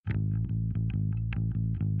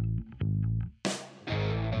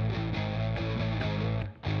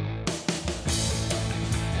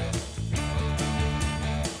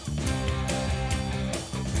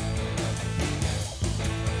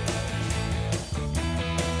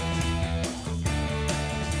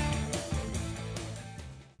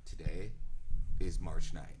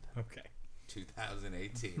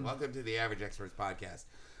2018. Welcome to the Average Experts Podcast.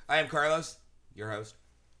 I am Carlos, your host,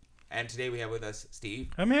 and today we have with us Steve.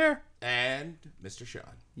 I'm here. And Mr. Sean.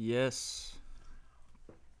 Yes.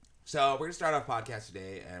 So we're going to start off podcast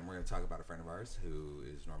today, and we're going to talk about a friend of ours who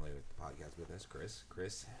is normally with the podcast with us, Chris.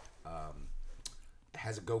 Chris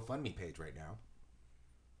has a GoFundMe page right now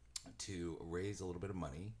to raise a little bit of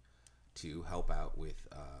money to help out with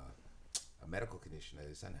a medical condition that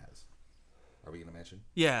his son has. Are we going to mention?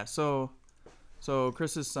 Yeah, so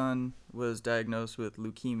Chris's son was diagnosed with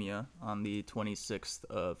leukemia on the 26th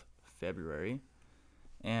of February.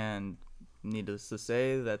 And needless to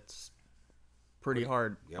say, that's pretty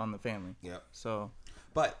hard on the family. Yep. So,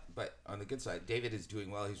 But on the good side, David is doing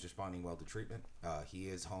well. He's responding well to treatment. He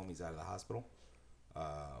is home. He's out of the hospital.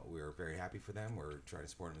 We're very happy for them. We're trying to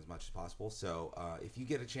support him as much as possible. So if you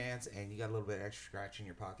get a chance and you got a little bit of extra scratch in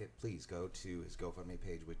your pocket, please go to his GoFundMe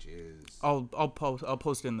page, which is I'll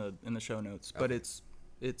post in the show notes. Okay. But it's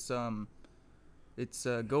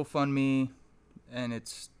GoFundMe, and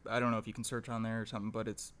it's, I don't know if you can search on there or something, but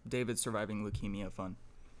it's David Surviving Leukemia Fund.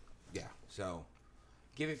 Yeah. So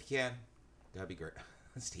give it if you can. That'd be great.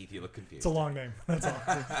 Steve, you look confused. It's a long name. That's all.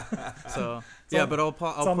 So yeah, but I'll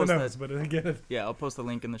post the notes, but I get it. Yeah, I'll post the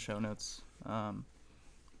link in the show notes.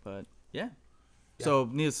 But yeah. So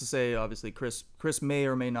needless to say, obviously Chris may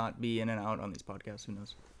or may not be in and out on these podcasts. Who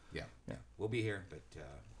knows? Yeah. We'll be here, but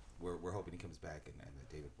we're hoping he comes back and that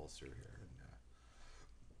David pulls through here.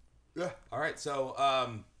 And, all right.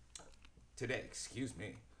 So today, excuse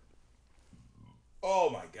me.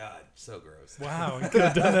 Oh my God, so gross. Wow, you could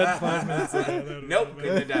have done that 5 minutes ago. Nope,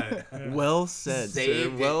 couldn't have done it. Yeah. Well said,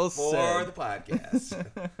 Saved sir. Well it for said. the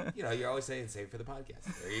podcast. You're always saying save for the podcast.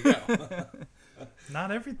 There you go.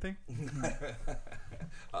 Not everything.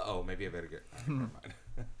 Uh-oh, maybe I better get... Never mind.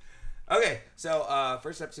 Okay, so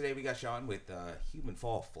first up today, we got Sean with Human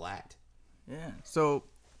Fall Flat. Yeah, so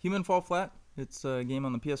Human Fall Flat, it's a game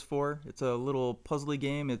on the PS4. It's a little puzzly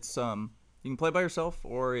game. It's you can play by yourself,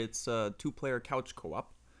 or it's a 2-player couch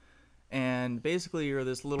co-op. And basically, you're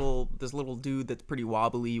this little dude that's pretty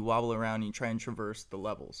wobbly. You wobble around, and you try and traverse the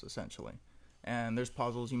levels, essentially. And there's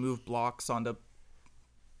puzzles. You move blocks onto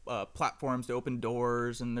platforms to open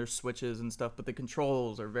doors, and there's switches and stuff. But the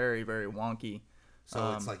controls are very, very wonky.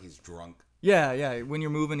 So it's like he's drunk. Yeah. When you're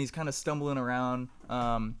moving, he's kind of stumbling around.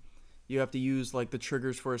 You have to use like the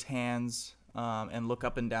triggers for his hands and look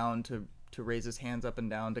up and down to raise his hands up and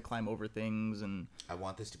down to climb over things, and I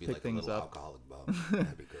want this to be like a little alcoholic bum.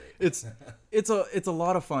 That'd be great. It's a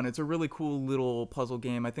lot of fun. It's a really cool little puzzle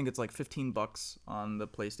game. I think it's like $15 on the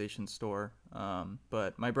PlayStation Store.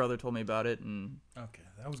 But my brother told me about it, and okay,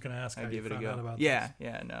 I was gonna ask. I gave it a go. Yeah,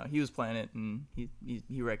 no, he was playing it, and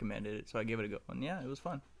he recommended it, so I gave it a go. And yeah, it was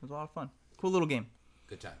fun. It was a lot of fun. Cool little game.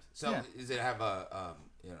 Good times. So does it have are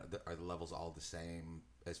the levels all the same?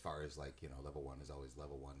 As far as like, level 1 is always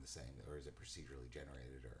level 1 the same, or is it procedurally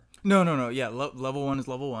generated? Or No. Yeah, level 1 is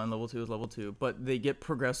level 1, level 2 is level 2, but they get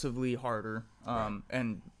progressively harder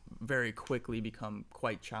and very quickly become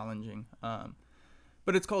quite challenging.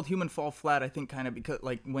 But it's called Human Fall Flat, I think, kind of because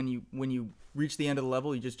like when you reach the end of the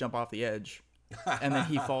level, you just jump off the edge, and then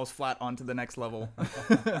he falls flat onto the next level.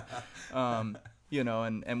 And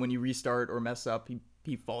when you restart or mess up,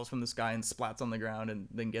 he falls from the sky and splats on the ground and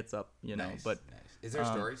then gets up. Nice, but. Nice. Is there a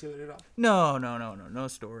story to it at all? No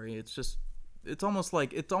story. It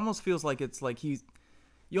almost feels like it's like you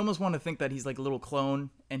almost want to think that he's like a little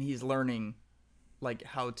clone and he's learning like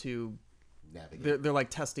how to navigate. They're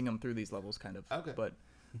like testing him through these levels kind of. Okay. But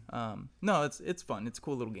no, it's fun. It's a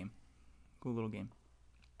cool little game.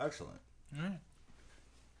 Excellent. All right.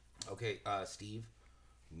 Okay, Steve,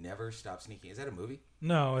 Never Stop Sneaking. Is that a movie?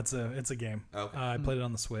 No, it's a game. Okay. I played it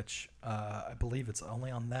on the Switch. I believe it's only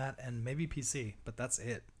on that and maybe PC, but that's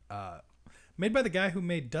it. Made by the guy who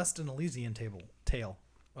made Dust and Elysian Tale,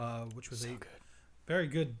 which was good. very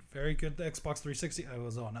good Xbox 360. I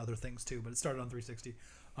was on other things too, but it started on 360.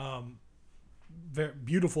 Very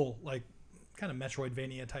beautiful, like kind of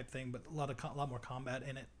Metroidvania type thing, but a lot more combat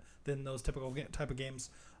in it than those typical type of games.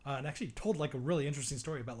 And actually told like a really interesting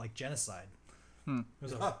story about like genocide. It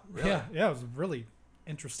was really? Yeah, it was a really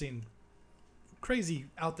interesting, crazy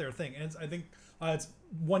out there thing. And I think it's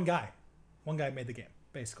one guy made the game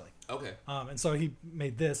basically. Okay. And so he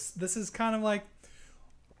made this. This is kind of like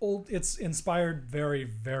old. It's inspired very,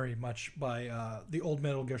 very much by the old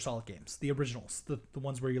Metal Gear Solid games, the originals, the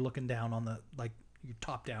ones where you're looking down on the you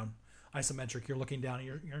top down isometric. You're looking down.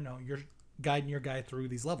 And you're guiding your guy through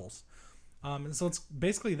these levels. And so it's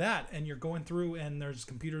basically that, and you're going through, and there's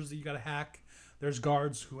computers that you got to hack. There's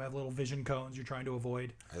guards who have little vision cones you're trying to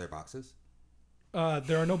avoid. Are there boxes?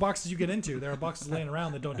 There are no boxes you get into. There are boxes laying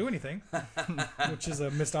around that don't do anything, which is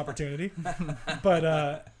a missed opportunity.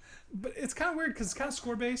 But it's kind of weird because it's kind of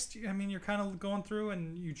score based. I mean, you're kind of going through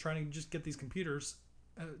and you're trying to just get these computers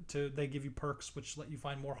they give you perks which let you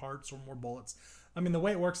find more hearts or more bullets. I mean, the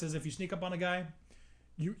way it works is if you sneak up on a guy,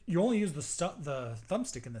 you only use the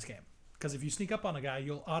thumbstick in this game, because if you sneak up on a guy,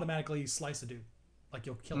 you'll automatically slice a dude, like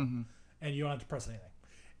you'll kill him, and you don't have to press anything.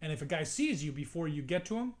 And if a guy sees you before you get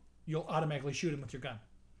to him, you'll automatically shoot him with your gun.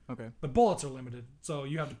 Okay. But bullets are limited, so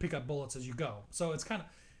you have to pick up bullets as you go. So it's kind of,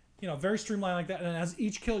 very streamlined like that. And as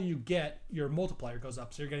each kill you get, your multiplier goes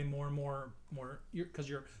up. So you're getting more and more, because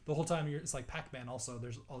you're the whole time it's like Pac-Man. Also,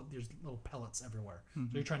 there's little pellets everywhere. So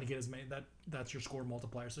you're trying to get as many. That's your score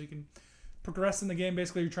multiplier. So you can progress in the game.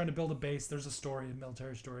 Basically, you're trying to build a base. There's a story, a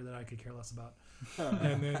military story that I could care less about.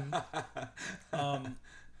 And then,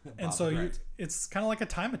 and so it's kind of like a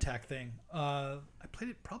time attack thing. I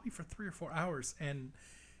played it probably for 3 or 4 hours, and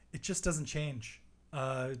it just doesn't change.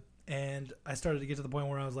 And I started to get to the point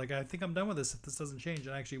where I was like, I think I'm done with this if this doesn't change.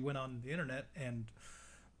 And I actually went on the internet and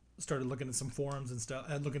started looking at some forums and stuff,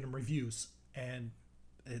 and looking at reviews. And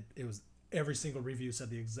it was every single review said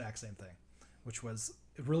the exact same thing, which was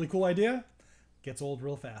a really cool idea, gets old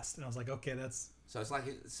real fast. And I was like, okay, that's... So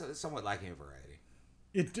it's somewhat lacking in variety.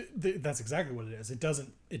 That's exactly what it is. It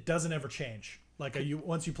doesn't ever change. Like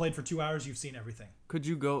once you played for 2 hours, you've seen everything. Can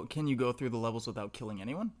you go through the levels without killing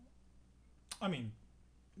anyone? I mean,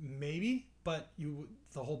 maybe, but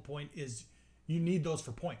the whole point is you need those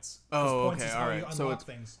for points. Oh, points okay, is how all right. you unlock So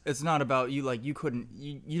things. it's not about you. Like you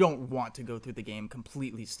don't want to go through the game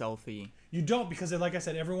completely stealthy. You don't, because like I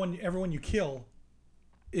said, everyone you kill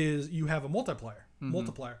you have a multiplier,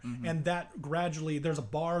 and that gradually, there's a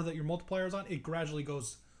bar that your multiplier is on. It gradually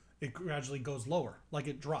goes lower, like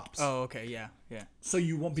it drops. Oh, okay, yeah. So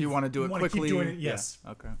you won't be. You want to do it quickly. Keep doing it, yes.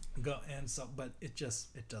 Yeah. Okay. But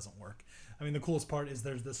it doesn't work. I mean, the coolest part is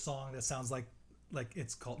there's this song that sounds like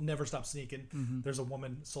it's called "Never Stop Sneaking." There's a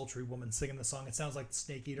sultry woman singing the song. It sounds like the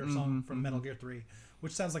Snake Eater song from Metal Gear 3,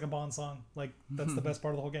 which sounds like a Bond song. Like that's the best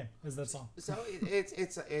part of the whole game is that song. So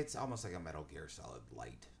it's almost like a Metal Gear Solid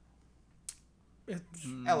light.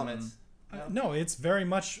 Elements. No, it's very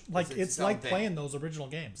much like it's like thing. playing those original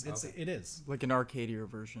games. Okay. It is Like an arcadier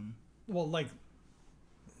version. well, like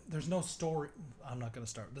there's no story. I'm not gonna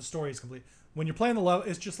start. The story is complete. When you're playing the level,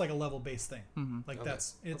 it's just like a level based thing. Like Okay.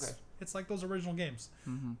 It's like those original games.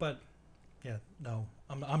 But yeah, no,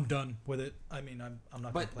 I'm done with it. I mean, I'm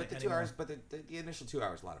not gonna play But the anymore. 2 hours, but the initial 2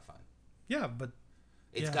 hours, a lot of fun. Yeah, but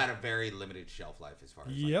It's Yeah. got a very limited shelf life as far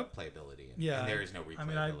as Yep. playability. yeah, And there is no replayability.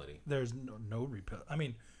 I mean, there's no replay. I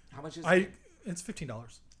mean, How much is it? it's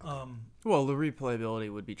 $15. Well, the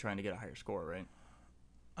replayability would be trying to get a higher score, right?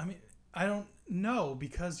 I mean, I don't know,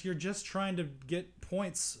 because you're just trying to get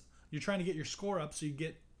points. You're trying to get your score up so you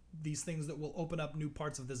get these things that will open up new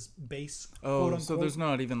parts of this base. Oh, quote so unquote. there's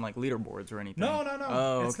not even like leaderboards or anything. No.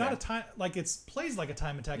 Oh, It's okay. not a time, like it plays like a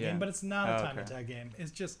time attack Yeah. game, but it's not a Oh, time okay. attack game.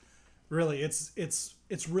 It's just really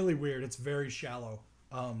it's really weird. It's very shallow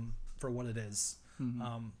for what it is.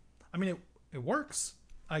 I mean, it works.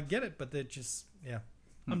 I get it, but it just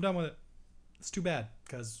I'm done with it. It's too bad,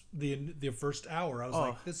 because the first hour I was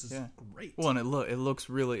like, this is great. Well, and it looks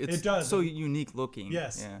really. It does. so unique looking.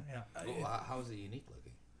 Yes. Yeah. Well, how is it unique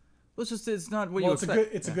looking? Well, it's not what Well, you it's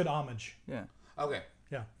expect. it's a good homage. Yeah. Okay.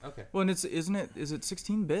 Yeah. Okay. Well, and is it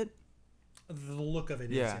 16-bit? The look of it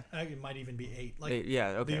Yeah. is. It might even be 8. Like Yeah.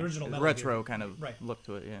 Okay. original Metal retro Gear. kind of Right. look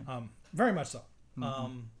to it. Yeah. Very much so.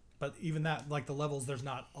 But even that, like the levels, there's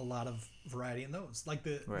not a lot of variety in those. Like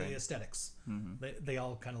the aesthetics, they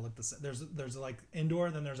all kind of look the same. There's like indoor,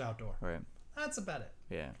 then there's outdoor. Right. That's about it.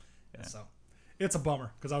 Yeah. So it's a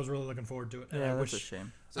bummer, because I was really looking forward to it. And Yeah, I that's wish, a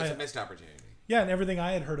shame. So it's a missed opportunity. Yeah, and everything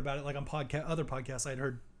I had heard about it, like on other podcasts, I'd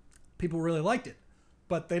heard people really liked it,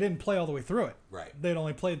 but they didn't play all the way through it. Right. They'd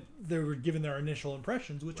only played. They were given their initial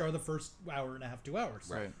impressions, which are the first hour and a half, 2 hours.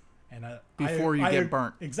 Right. And Before you get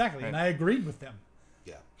burnt. Exactly, Right. and I agreed with them.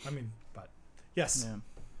 Yeah. I mean, but yes, Yeah.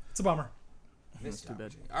 it's a bummer. Missed too bad.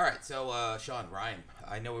 opportunity. All right. So Sean, Ryan,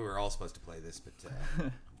 I know we were all supposed to play this, but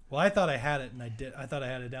Well, I thought I had it, and I did. I thought I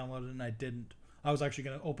had it downloaded, and I didn't. I was actually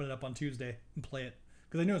going to open it up on Tuesday and play it,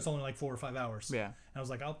 because I knew it's only like 4 or 5 hours. Yeah. And I was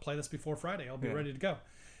like, I'll play this before Friday. I'll be Yeah. ready to go.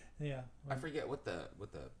 Yeah. I forget what the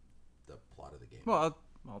plot of the game. Well,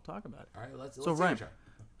 I'll talk about it. All right. Let's So give it Rhyme. a try.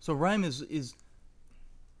 So Rhyme is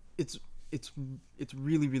it's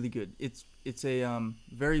really really good. It's a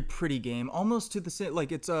very pretty game, almost to the same,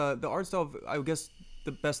 like it's the art style. I guess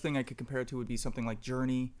the best thing I could compare it to would be something like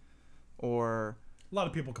Journey, or A lot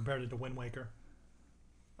of people compared it to Wind Waker.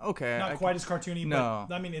 okay. Not quite as cartoony, No.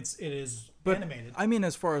 but I mean it is But animated. I mean,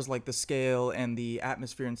 as far as like the scale and the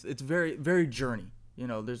atmosphere, and it's very, very Journey. You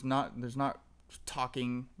know, there's not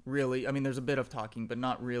talking really. I mean, there's a bit of talking, but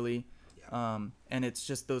not really. Yeah. And it's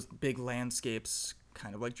just those big landscapes,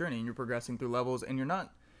 kind of like Journey, and you're progressing through levels, and you're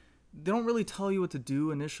not. They don't really tell you what to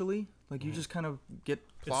do initially. Like you just kind of get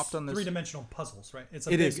plopped It's on this. 3-dimensional puzzles, right? It's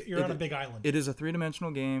It big, is. You're on a big island. It is a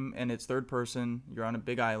 3-dimensional game, and it's third person. You're on a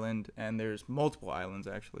big island, and there's multiple islands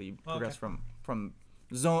actually. You progress from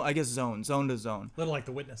zone to zone. Little like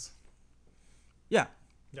The Witness. Yeah.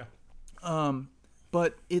 Yeah.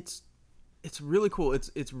 But it's really cool.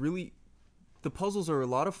 It's really, the puzzles are a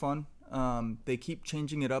lot of fun. They keep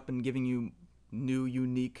changing it up and giving you new,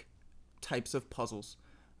 unique types of puzzles.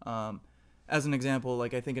 As an example,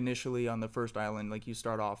 like I think initially on the first island, like you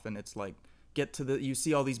start off and it's like you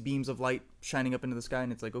see all these beams of light shining up into the sky,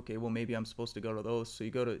 and it's like, okay, well maybe I'm supposed to go to those. So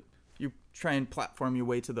you try and platform your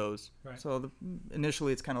way to those. Right. So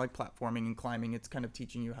initially it's kind of like platforming and climbing. It's kind of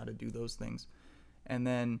teaching you how to do those things. And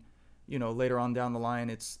then, later on down the line,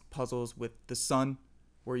 it's puzzles with the sun,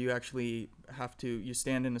 where you actually you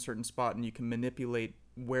stand in a certain spot and you can manipulate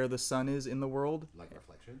where the sun is in the world. Like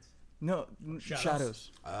Reflections? No,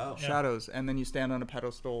 shadows. Oh. Yeah. Shadows. And then you stand on a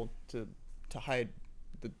pedestal to hide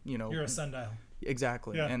the, You're a sundial.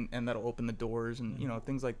 Exactly. Yeah. And that'll open the doors and,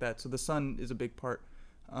 things like that. So the sun is a big part.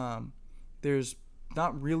 There's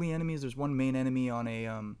not really enemies. There's one main enemy on a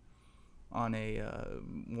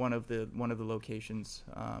one of the locations,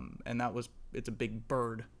 and it's a big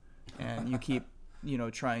bird, and you keep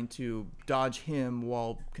trying to dodge him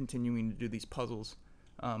while continuing to do these puzzles,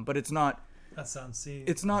 but it's not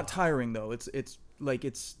tiring though. It's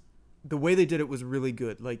the way they did it was really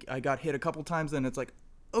good. Like I got hit a couple times, then it's like,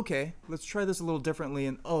 okay, let's try this a little differently,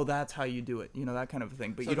 and that's how you do it, that kind of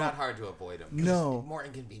thing. But So you don't. not hard to avoid them. No. It's more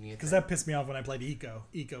inconvenient. Because that pissed me off when I played Eco.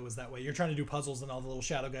 Eco was that way. You're trying to do puzzles and all the little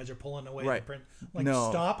shadow guys are pulling away. Right. Like, No.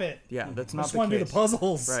 stop it. Yeah, that's I not just the want to do case. the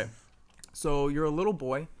puzzles. Right. So you're a little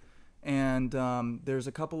boy, and there's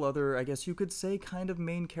a couple other, I guess you could say, kind of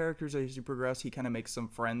main characters as you progress. He kind of makes some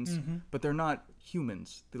friends, but they're not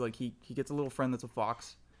humans. They're like he gets a little friend that's a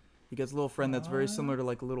fox. He gets a little friend that's very similar to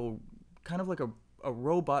like a little, kind of like a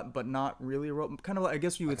robot, but not really a robot. Kind of like, I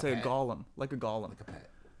guess you would say a golem, like a golem. Like a pet.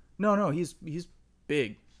 No, he's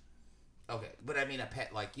big. Okay, but I mean a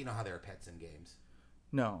pet, like, how there are pets in games.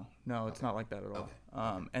 No, it's not like that at all.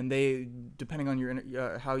 Okay. And they, depending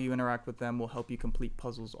on how you interact with them, will help you complete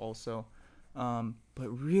puzzles also. But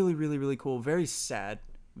really, really, really cool. Very sad.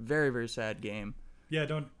 Very, very sad game. Yeah,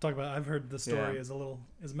 don't talk about it. I've heard the story Yeah.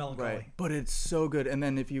 is melancholy. Right. But it's so good. And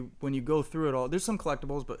then when you go through it all, there's some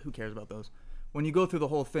collectibles, but who cares about those? When you go through the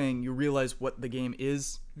whole thing, you realize what the game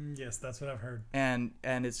is. Yes, that's what I've heard. And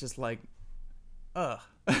it's just like, ugh.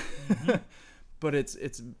 Mm-hmm. But it's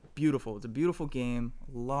beautiful. It's a beautiful game.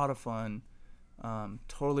 A lot of fun.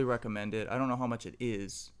 Totally recommend it. I don't know how much it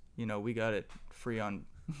is. We got it free on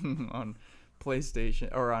on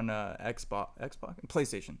PlayStation or on Xbox,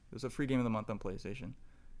 PlayStation. It was a free game of the month on PlayStation.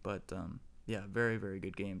 But yeah, very, very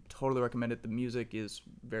good game. Totally recommend it. The music is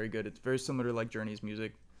very good. It's very similar to like Journey's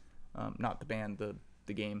music. Not the band,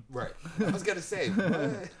 the game. Right. I was gonna say.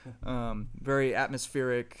 What? Very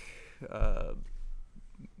atmospheric,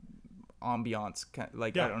 ambiance,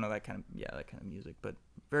 like Yeah. I don't know, that kind of music, but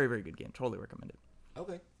very, very good game. Totally recommend it.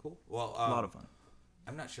 Okay, cool. Well, A lot of fun.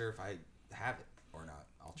 I'm not sure if I have it or not.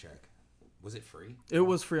 I'll check. Was it free? It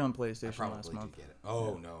was free on I PlayStation probably last did month. get it.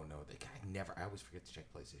 Oh no. I always forget to check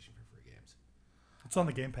PlayStation for free games. It's on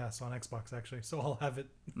the Game Pass on Xbox actually, so I'll have it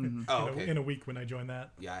Oh, okay. in a week when I join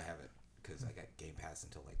that. Yeah, I have it because I got Game Pass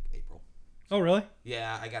until like April. Oh, really?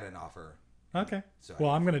 Yeah, I got an offer. Okay. So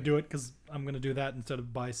Well, I'm gonna do it because I'm gonna do that instead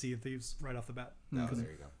of buy Sea of Thieves right off the bat. Oh, there 'Cause you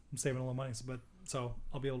go. I'm saving a little money, so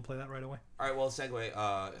I'll be able to play that right away. All right. Well, segue.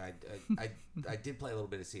 I did play a little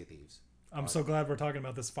bit of Sea of Thieves. I'm so glad we're talking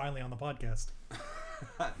about this finally on the podcast.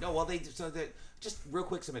 No, well, they just real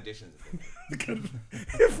quick some additions.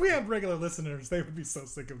 If we had regular listeners, they would be so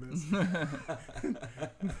sick of this.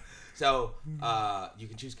 So you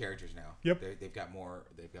can choose characters now. Yep. They've got more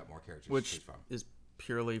characters to Which choose from. is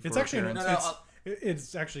purely for It's actually appearance.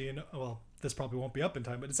 it's actually well, this probably won't be up in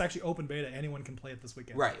time, but it's actually open beta. Anyone can play it this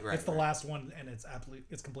weekend. Right. It's the last one, and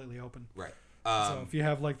it's completely open. Right. So if you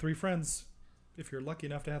have like 3 friends, if you're lucky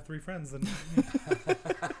enough to have 3 friends, then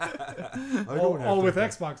all with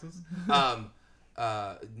Xboxes.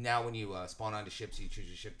 Now when you spawn onto ships, you choose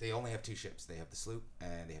your ship. They only have 2 ships. They have the sloop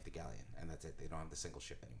and they have the galleon, and that's it. They don't have the single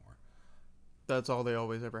ship anymore. That's all they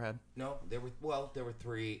always ever had. No, there were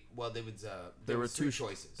three. Well, There were was three two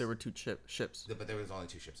choices. There were two ships. But there was only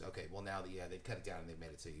two ships. Okay, well now they've cut it down and they've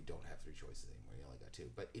made it so you don't have three choices anymore. You only got two.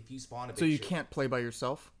 But if you spawn a big So you ship, can't play by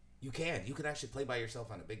yourself? You can actually play by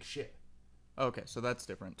yourself on a big ship. Okay, so that's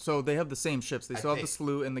different. So they have the same ships. They still have the think.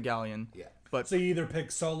 sloop and the galleon. Yeah. But So you either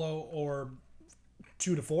pick solo or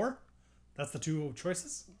 2 to 4. That's the two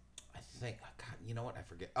choices. I think. Oh, God, you know what? I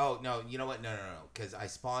forget. Oh no, you know what? No. Because I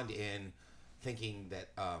spawned in thinking that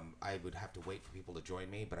I would have to wait for people to join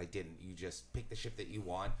me, but I didn't. You just pick the ship that you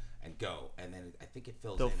want and go, and then I think it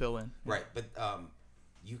fills. they'll fill in. Right, but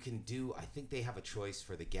you can do. I think they have a choice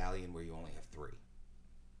for the galleon where you only have 3.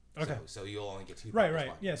 Okay. So you'll only get 2. Right, people right.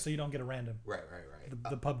 spawn. Yeah, so you don't get a random. Right.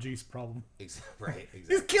 The PUBG's problem. Right. He's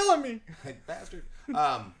Exactly. killing me. Bastard.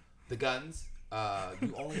 The guns.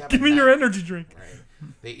 You only have. Give a me your knife. energy drink.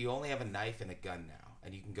 Right. You only have a knife and a gun now,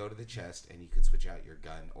 and you can go to the chest and you can switch out your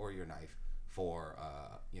gun or your knife for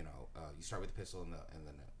you start with the pistol and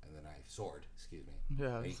the knife sword. Excuse me.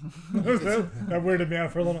 Yeah. That weirded me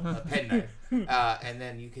out for a little. A pen knife, and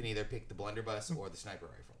then you can either pick the blunderbuss or the sniper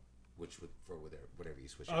rifle, for whatever you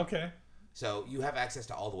switch out. Okay. So you have access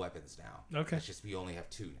to all the weapons now. Okay. It's just you only have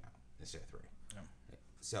 2 now instead of 3. Yeah.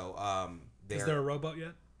 So Is there a rowboat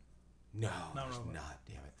yet? no, No there's robot. not.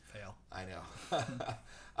 Damn it. Fail. I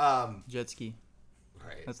know. Jet ski.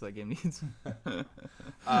 Right. That's what that game needs.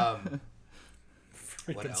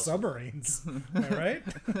 What Freaking else? submarines. Am I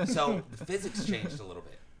right? So the physics changed a little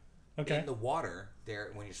bit. Okay. In the water,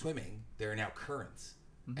 when you're swimming, there are now currents,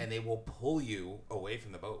 Mm-hmm. and they will pull you away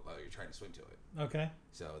from the boat while you're trying to swim to it. Okay.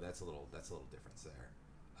 So that's a little difference there.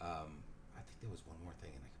 I think there was one more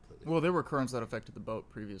thing, and I completely. Well, there were currents that affected the boat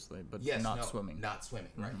previously, but not swimming. Not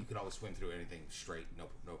swimming, right? You can always swim through anything straight,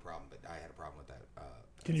 no problem. But I had a problem with that.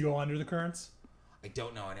 Can you go under the currents? I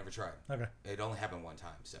don't know. I never tried. Okay. It only happened one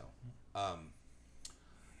time. So, let me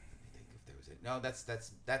think if there was it. No,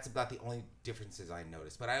 that's about the only differences I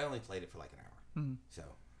noticed. But I only played it for like an hour. So,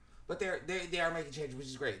 but they are making changes, which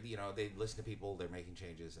is great. You know, they listen to people. They're making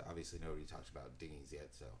changes. Obviously, nobody talks about dinghies yet,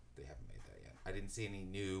 so they haven't made that yet. I didn't see any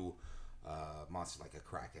new monsters like a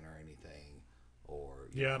kraken or anything. Or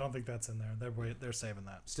Yeah, I don't think that's in there. They're saving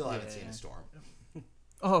that. still haven't seen a storm.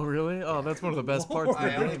 Oh, really? Oh, that's one of the best parts of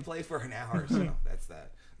the I only game. played for an hour, so that's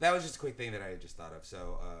that. That was just a quick thing that I just thought of.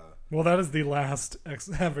 So, Well, that is the last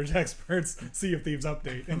average experts Sea of Thieves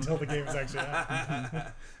update until the game is actually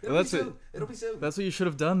out. It'll be soon. That's what you should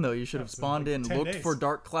have done, though. You should have That's spawned like in, 10 looked days. for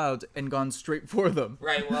dark clouds, and gone straight for them.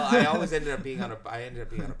 Right. Well, I always ended up being on a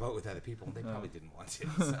boat with other people, and they probably didn't want to.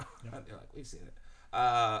 So they're like, we've seen it.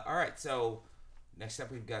 All right. So next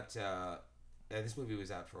up, we've got. This movie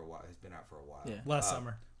was out for a while. Has been out for a while. Yeah. Last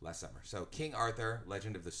summer. Last summer. So King Arthur: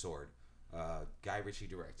 Legend of the Sword. Guy Ritchie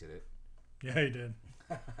directed it. Yeah, he did.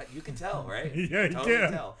 You can tell, right? Yeah, you totally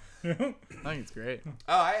can. tell. I think it's great. Oh,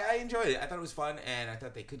 I enjoyed it. I thought it was fun, and I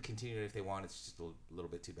thought they could continue it if they wanted. It's just a little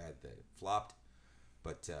bit too bad that it flopped.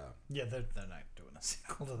 But Yeah, they're not doing a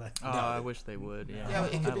sequel to that. Oh, I wish they would. Yeah, yeah,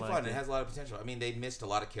 it could I be liked fun. It has a lot of potential. I mean, they missed a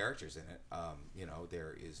lot of characters in it. You know,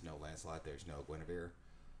 there is no Lancelot. There's no Guinevere.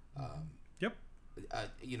 Yep.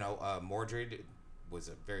 Mordred was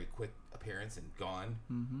a very quick appearance and gone.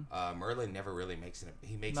 Merlin never really makes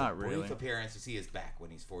he makes Not a brief really. appearance. You see his back when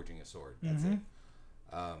he's forging a sword. That's it.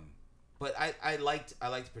 But I liked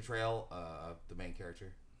the portrayal of the main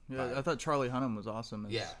character. Yeah, I thought Charlie Hunnam was awesome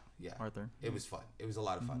as Yeah. Arthur. It was fun. It was a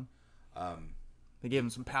lot of fun. They gave him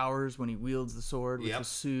some powers when he wields the sword, which Yep. was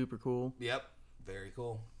super cool. Yep. Very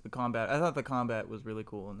cool. I thought the combat was really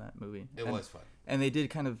cool in that movie. It was fun. And they did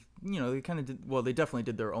they definitely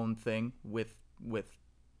did their own thing with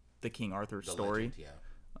the King Arthur The story.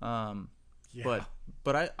 legend, Yeah.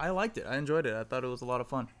 But I liked it. I enjoyed it. I thought it was a lot of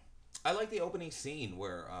fun. I like the opening scene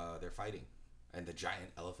where they're fighting and the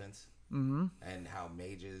giant elephants and how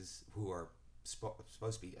mages who are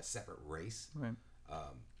supposed to be a separate race, Right.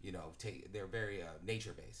 they're very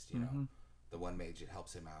nature based. You know, the one mage that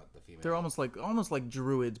helps him out, the female. They're almost like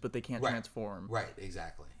druids, but they can't Right. transform Right.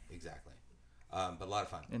 Exactly. But a lot of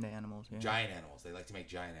fun. into animals. Yeah. Giant animals. They like to make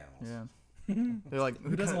giant animals. Yeah. They're like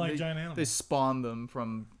Who doesn't like they, giant animals? They spawn them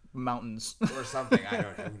from mountains. Or something. I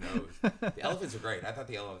don't know. Who knows? The elephants are great. I thought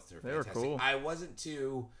the elephants were They were fantastic. cool. I wasn't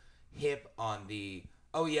too hip on the.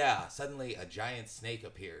 Suddenly a giant snake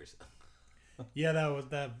appears. Yeah, that was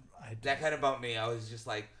that. That kind of bumped me. I was just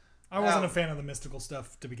like, I wasn't a fan of the mystical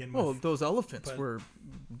stuff to begin with. Well, those elephants But- were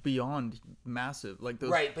beyond massive. Like those.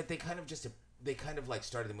 right, but they kind of like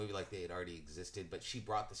started the movie like they had already existed, but she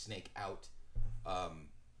brought the snake out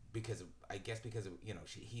because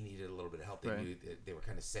he needed a little bit of help. They Right. knew that they were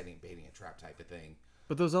kind of baiting a trap type of thing.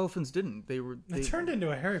 But those elephants didn't. They turned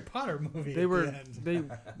into a Harry Potter movie. They at were the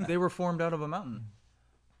end. they were formed out of a mountain.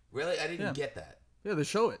 Really? I didn't Yeah. get that. Yeah, they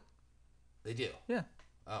show it. They do. Yeah.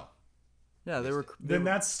 Oh. Yeah, they were. Then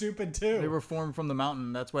that's stupid too. They were formed from the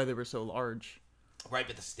mountain. That's why they were so large. Right,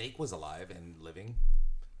 but the snake was alive and living.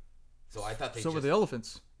 So I thought they So just... were the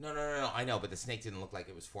elephants. No. I know, but the snake didn't look like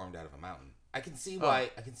it was formed out of a mountain. I can see Oh.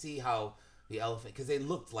 why. I can see how the elephant... Because they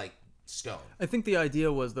looked like stone. I think the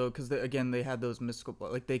idea was though, because again they had those mystical,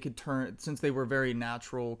 like they could turn, since they were very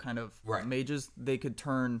natural kind of Right. mages, they could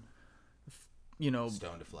turn,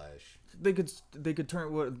 Stone to flesh. they could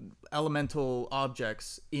turn elemental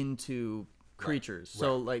objects into creatures.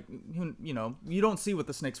 So like you don't see what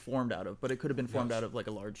the snake's formed out of, but it could have been formed out of like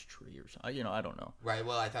a large tree or something. I don't know. Right,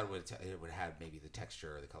 well, I thought it would have maybe the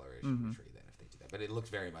texture or the coloration of the tree then if they did that. But it looks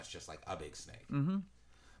very much just like a big snake. Mm-hmm.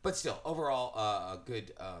 But still, overall, a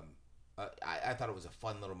good... I thought it was a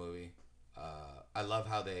fun little movie. I love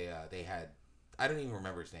how they had... I don't even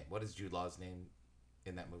remember his name. What is Jude Law's name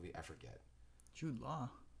in that movie? I forget. Jude Law.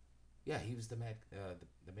 Yeah, he was the main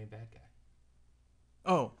bad guy.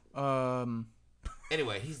 Oh,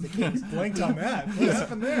 Anyway, he's the king. Blanked on that. What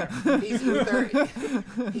happened there? He's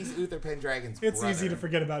Uther Pendragon's It's brother. easy to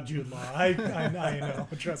forget about Jude Law. I know.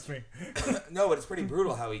 Trust me. No, but it's pretty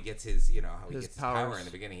brutal how he gets his His gets his power powers. in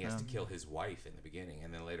the beginning. He has to kill his wife in the beginning,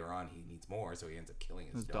 and then later on he needs more, so he ends up killing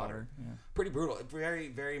his daughter. Yeah. Pretty brutal. Very,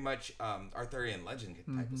 very much Arthurian legend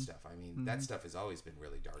type of stuff. I mean, that stuff has always been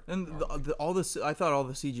really dark. And I thought all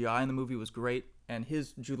the CGI in the movie was great, and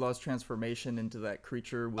Jude Law's transformation into that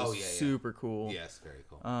creature was super cool. Yes, very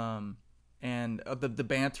cool. And the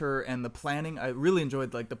banter and the planning, I really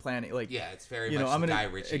enjoyed like the planning. Like yeah, it's very much Guy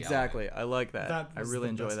Ritchie. exactly. element. I like that. That I was really the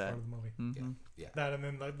enjoy best that. part of the movie. Yeah. That and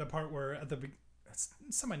then the part where at the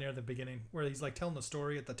somewhere near the beginning where he's like telling the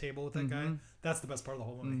story at the table with that guy. That's the best part of the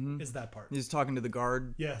whole movie. Is that part? He's talking to the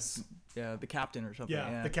guard, Yes. the captain or something.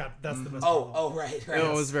 Yeah. The cap. That's the best. part of the whole Right.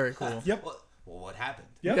 It was very cool. Yep. Well, what happened?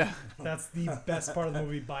 Yep. Yeah. That's the best part of the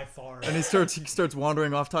movie by far. And he starts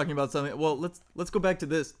wandering off talking about something. Well, let's go back to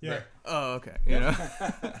this. Yeah. Oh, okay.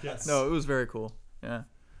 Yes. No, it was very cool. Yeah.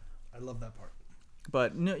 I love that part.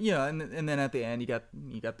 But no, yeah, and then at the end you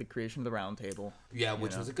got the creation of the round table. Yeah,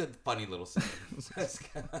 which was a good, funny little scene.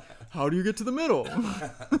 How do you get to the middle?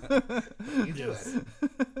 You do Yes.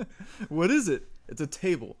 it. What is it? It's a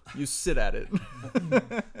table. You sit at it.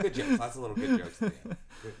 Good jokes. Lots of little good jokes at the end.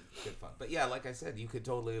 Good fun. But yeah, like I said, you could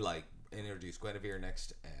totally like introduce Guinevere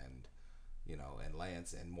next, and and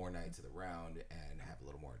Lance, and more Knights of the Round, and have a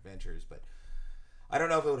little more adventures. But I don't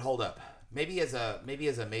know if it would hold up. Maybe as a made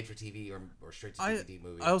for TV or straight to DVD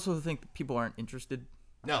movie. I also think that people aren't interested.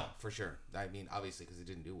 No, for sure. I mean, obviously, because it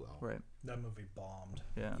didn't do well. Right. That movie bombed.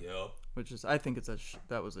 Yeah. Yep. Which is, I think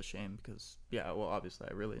that was a shame because, yeah, well, obviously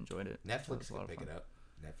I really enjoyed it. Netflix a lot could of pick fun. it up.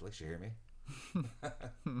 Netflix, you hear me?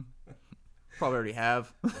 Probably already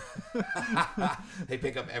have. They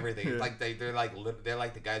pick up everything. It's like they're like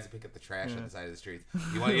the guys who pick up the trash on the side of the streets.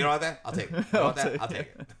 You want that? I'll take it. You want that? I'll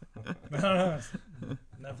take it.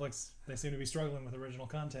 Netflix, they seem to be struggling with original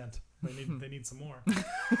content. They need some more.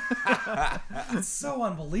 It's so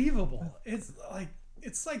unbelievable. It's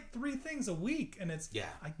like 3 things a week, and it's Yeah.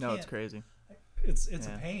 I can't, No, it's crazy. It's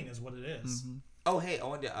a pain, is what it is. Oh, hey, I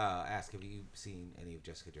wanted to ask, have you seen any of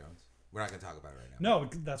Jessica Jones? We're not going to talk about it right now. No,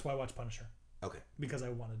 that's why I watched Punisher, Okay. because I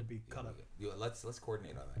wanted to be caught up. Let's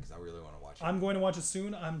coordinate on that because I really want to watch it. I'm going to watch it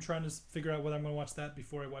soon. I'm trying to figure out whether I'm going to watch that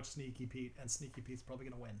before I watch Sneaky Pete, and Sneaky Pete's probably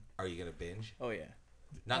going to win. Are you going to binge? Oh, yeah.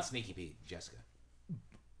 Not Sneaky Pete, Jessica.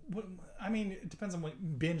 I mean, it depends on what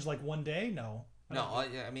binge. Like one day, no. No,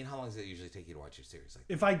 I mean, how long does it usually take you to watch your series? Like,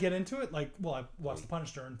 If I get into it, I watched The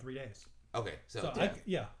Punisher in 3 days. okay, so, So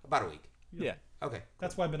yeah, about a week. Yeah. Okay,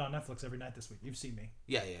 That's why I've been on Netflix every night this week. You've seen me.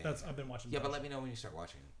 yeah. I've been watching. Yeah, but Punisher. let me know when you start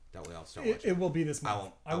watching. That way I'll start It watching. will be this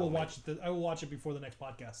month. I I will won't watch it. I will watch it before the next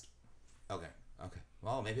podcast. Okay.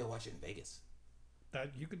 Well, maybe I'll watch it in Vegas.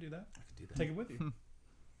 That you could do that. I could do that. Take it with you.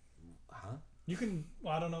 Huh? You can.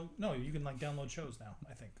 Well, I don't know. No, you can download shows now.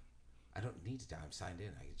 I think. I don't need to. I'm signed in.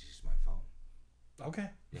 I can just use my phone. Okay.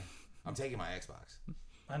 Yeah. I'm taking my Xbox.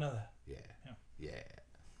 I know that. Yeah.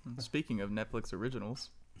 Speaking of Netflix originals,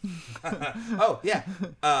 Oh yeah.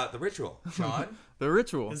 The Ritual. Sean. The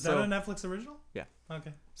Ritual. Is that a Netflix original? Yeah.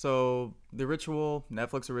 Okay. So The Ritual,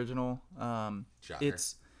 Netflix original. Shocker.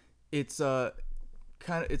 It's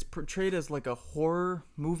it's portrayed as like a horror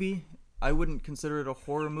movie. I wouldn't consider it a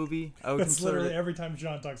horror movie. I would That's consider literally it, every time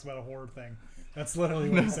John talks about a horror thing. That's literally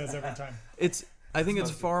what he says every time. I think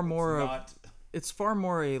it's far more of Not. it's far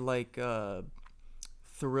more a like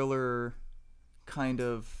thriller kind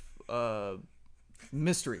of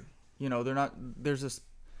mystery. They're not. There's this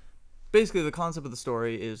basically the concept of the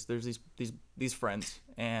story is there's these friends,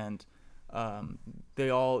 and they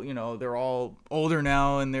all, they're all older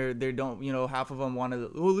now, and they don't, half of them want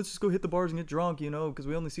to, let's just go hit the bars and get drunk, because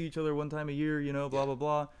we only see each other one time a year, blah blah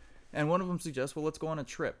blah. And one of them suggests, well, let's go on a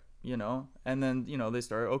trip, and then they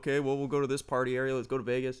start, okay, well, we'll go to this party area, let's go to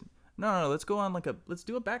Vegas. No, let's go on let's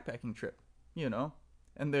do a backpacking trip,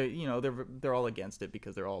 and they're all against it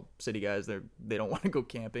because they're all city guys. They don't want to go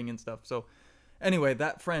camping and stuff. So anyway,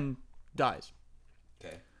 that friend dies.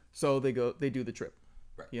 Okay. So they do the trip.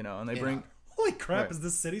 Right. And they bring. Holy crap! Right. Is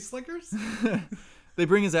this City Slickers? They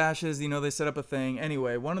bring his ashes. They set up a thing.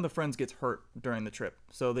 Anyway, one of the friends gets hurt during the trip,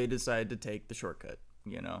 so they decide to take the shortcut.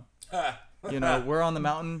 We're on the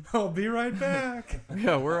mountain. I'll be right back.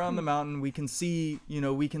 Yeah, we're on the mountain. We can see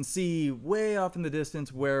way off in the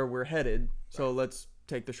distance where we're headed. So let's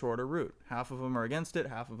take the shorter route. Half of them are against it.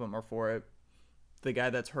 Half of them are for it. The guy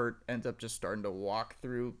that's hurt ends up just starting to walk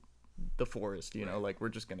through the forest. Like, we're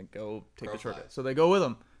just gonna go take the shortcut. So they go with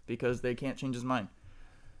him because they can't change his mind.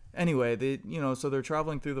 Anyway, so they're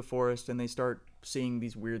traveling through the forest and they start seeing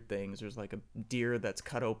these weird things. There's like a deer that's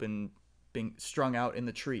cut open, being strung out in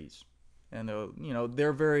the trees, and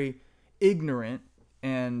they're very ignorant.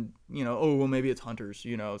 And oh well, maybe it's hunters,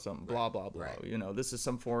 some blah blah blah. Right. This is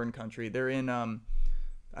some foreign country. They're in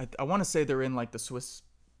I want to say they're in like the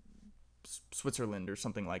Switzerland or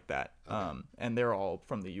something like that. Okay. And they're all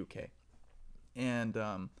from the UK. And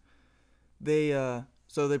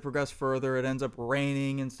so they progress further. It ends up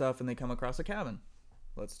raining and stuff, and they come across a cabin.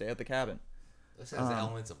 Let's stay at the cabin. This has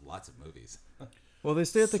elements of lots of movies. Well, they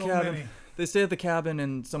stay at the So cabin. many. They stay at the cabin,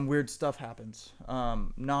 and some weird stuff happens.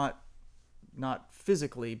 Not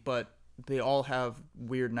physically, but they all have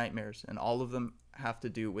weird nightmares, and all of them have to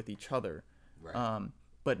do with each other. Right.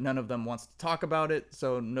 But none of them wants to talk about it,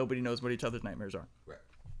 so nobody knows what each other's nightmares are.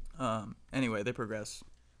 Right. Anyway, they progress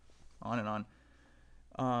on and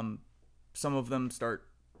on. Some of them start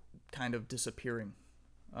kind of disappearing.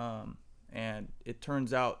 And it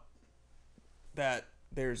turns out that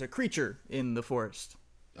there's a creature in the forest.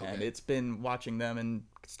 Okay. And it's been watching them and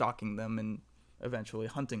stalking them and eventually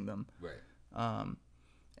hunting them. Right.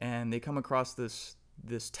 And they come across this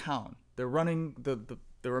town. They're running,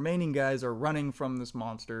 the remaining guys are running from this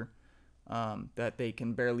monster that they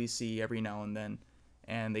can barely see every now and then.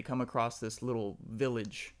 And they come across this little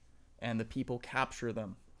village, and the people capture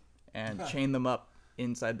them and chain them up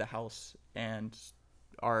inside the house and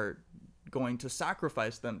are going to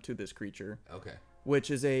sacrifice them to this creature, Okay. which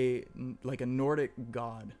is like a Nordic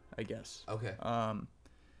god, I guess. Okay.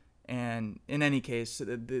 And in any case,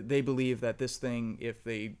 they believe that this thing, if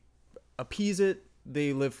they appease it,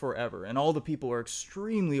 they live forever. And all the people are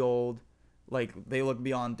extremely old, like they look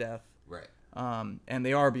beyond death. Right. And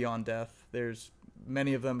they are beyond death. There's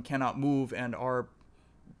many of them cannot move and are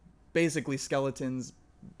basically skeletons,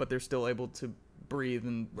 but they're still able to breathe,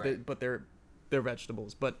 and Right. but they're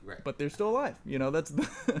vegetables, but Right. but they're still alive. That's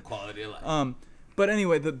the Quality of life. But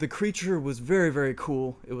anyway, the creature was very, very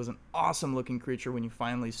cool. It was an awesome looking creature when you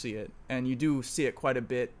finally see it, and you do see it quite a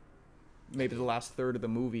bit, maybe the last third of the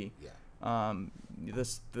movie. Yeah.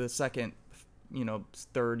 The second,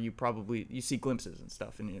 third, you see glimpses and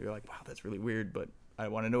stuff, and you're like, wow, that's really weird, but I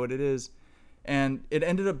want to know what it is. And it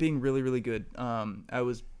ended up being really, really good. I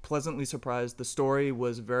was pleasantly surprised. The story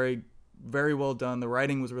was very, very well done. The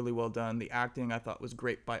writing was really well done. The acting, I thought, was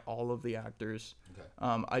great by all of the actors.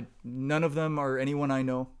 Okay. None of them are anyone I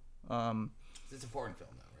know. It's a foreign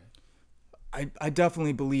film, though, right? I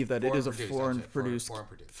definitely believe that it is a Foreign foreign-produced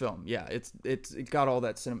produced. film. Yeah, it got all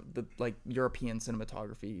that like European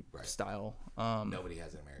cinematography Right. style. Nobody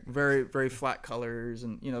has an American. Very, very flat colors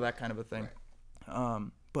and that kind of a thing.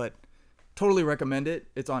 Right. But totally recommend it.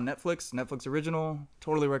 It's on Netflix original.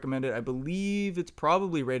 Totally recommend it. I believe it's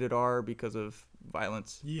probably rated R because of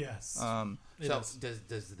violence. Yes. It So is.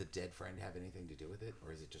 does the dead friend have anything to do with it,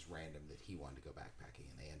 or is it just random that he wanted to go backpacking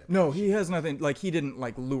and they end up? No, he has nothing. Like, he didn't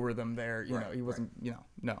like lure them there. You Right, know, he wasn't.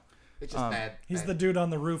 No. It's just bad. He's bad. the dude on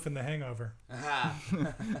the roof in The Hangover. Aha.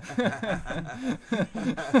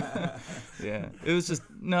 Yeah, it was just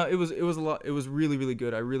no. It was a lot. It was really, really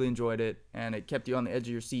good. I really enjoyed it, and it kept you on the edge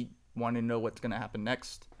of your seat, wanting to know what's gonna happen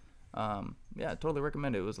next. Yeah, totally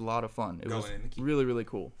recommend it. It was a lot of fun. It was Going in the queue. really, really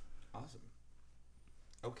cool. Awesome.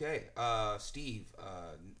 Okay, Steve,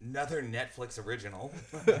 another Netflix original.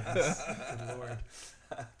 Good Lord.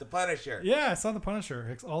 The Punisher. Yeah, I saw The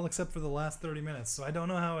Punisher, all except for the last 30 minutes, so I don't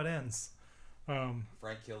know how it ends.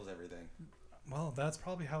 Frank kills everything. Well, that's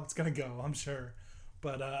probably how it's going to go, I'm sure.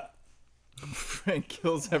 But Frank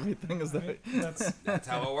kills everything. Is that? that's That's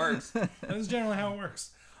how it works. that is generally how it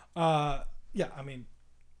works. Yeah, I mean,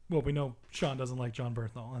 well, we know Sean doesn't like John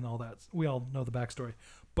Bernthal and all that. We all know the backstory,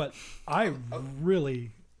 but I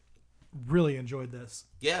really, really enjoyed this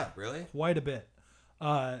Yeah, really? quite a bit.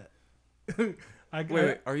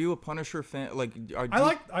 Wait, are you a Punisher fan? Like,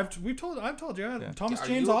 I've told you. Yeah. Thomas Are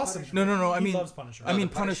Jane's you a awesome. Punisher No. I He mean, loves Punisher. I mean,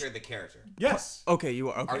 the Punisher, the character. yes. Okay, you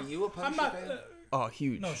are. Okay. Are you a Punisher I'm not. fan? Oh,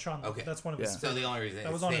 huge. No, Sean. Okay. That's one of Yeah. his. So the only reason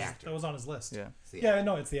That was it's on the his. actor. That was on his list. Yeah. It's the Yeah, actor.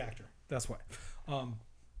 no, it's the actor. That's why.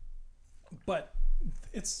 But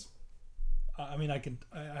it's. I mean, I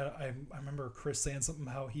remember Chris saying something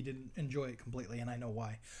how he didn't enjoy it completely, and I know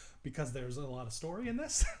why, because there's a lot of story in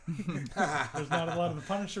this. There's not a lot of the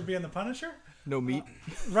Punisher being the Punisher, No meat.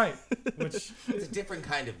 right? Which It's a different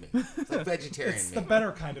kind of meat. It's like vegetarian it's meat. the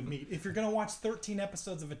better kind of meat. If you're gonna watch 13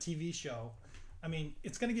 episodes of a TV show, I mean,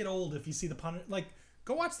 it's gonna get old if you see the Punisher. Like,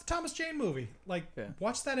 go watch the Thomas Jane movie. Like, Yeah.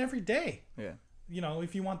 watch that every day. Yeah. You know,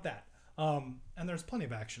 if you want that. And there's plenty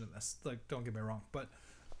of action in this. Like, don't get me wrong, but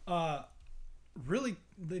really,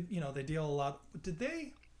 they deal a lot. Did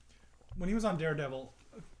they? When he was on Daredevil,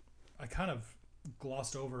 I kind of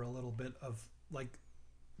glossed over a little bit of like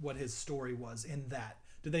what his story was in that.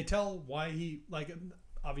 Did they tell why he like?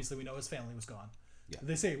 Obviously, we know his family was gone. Yeah. Did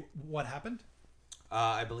they say what happened?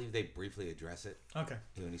 I believe they briefly address it. Okay.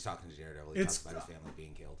 When he's talking to Daredevil, he It's- talks about his family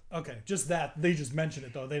being killed. Okay. Just that they just mentioned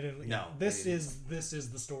it though. They didn't. No, This they is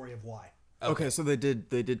the story of why. Okay, so they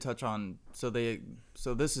did touch on they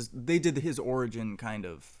did his origin kind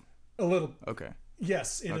of. A little. Okay.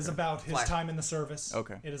 Yes, it is Okay. about his Flash. time in the service.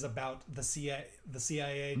 Okay. It is about the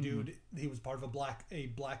CIA dude. He was part of a black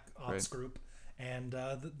ops Right. group, and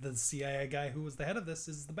the CIA guy who was the head of this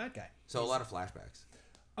is the bad guy. So a lot of flashbacks.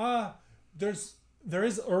 There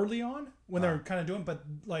is early on when they're kind of doing, but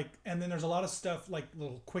like, and then there's a lot of stuff like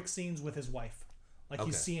little quick scenes with his wife. Like he's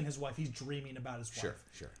Okay. seeing his wife, he's dreaming about his Sure, wife.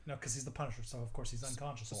 sure. No, because he's the Punisher, so of course he's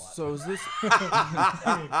unconscious a lot. So is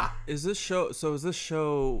this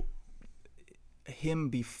show him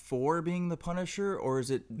before being the Punisher, or is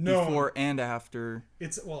it No. before and after,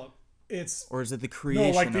 it's or is it the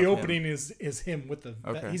creation? no, like the of opening him? is him with the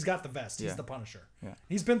Okay. he's got the vest. He's Yeah. the Punisher. Yeah.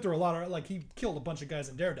 He's been through a lot of like he killed a bunch of guys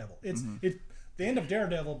in Daredevil. It's Mm-hmm. the end of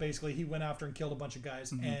Daredevil basically he went after and killed a bunch of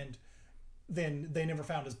guys and then they never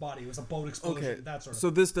found his body. It was a boat explosion, Okay, that sort of so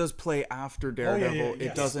this does play after Daredevil. yeah, It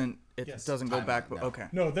yes. doesn't. It Yes. doesn't go Timeline, back. But no. okay.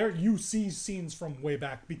 No, there you see scenes from way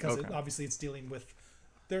back because Okay. obviously it's dealing with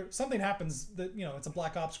something happens that it's a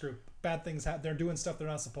black ops group. Bad things happen. They're doing stuff they're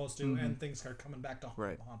not supposed to, and things are coming back to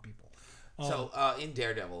Right. haunt people. So in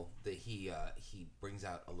Daredevil, he brings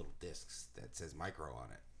out a little disc that says Micro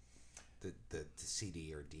on it, the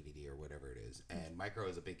CD or DVD or whatever it is, and Micro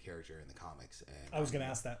is a big character in the comics. And I was going to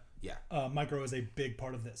ask that. yeah, Micro is a big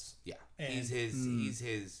part of this. yeah, And- he's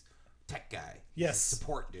his tech guy. He's Yes. his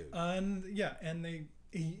support dude. And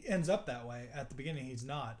he ends up that way at the beginning. He's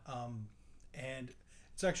not, and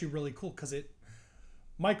it's actually really cool because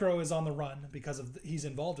Micro is on the run because of he's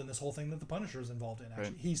involved in this whole thing that the Punisher is involved in. Actually,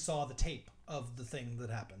 Right. he saw the tape of the thing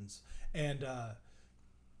that happens, and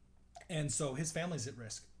so his family's at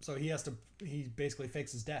risk. So he basically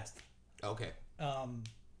fakes his death. Okay,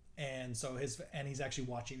 And so he's actually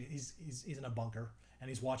watching. He's in a bunker and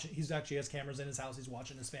he's watching. He's actually has cameras in his house. He's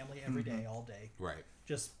watching his family every day, all day. right.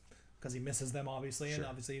 Just because he misses them, obviously, and Sure.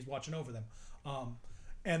 obviously he's watching over them.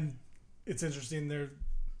 And it's interesting.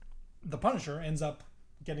 The Punisher ends up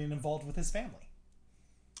getting involved with his family,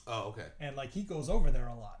 Oh, okay. and like he goes over there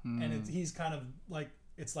a lot, and he's kind of like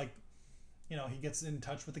it's like, he gets in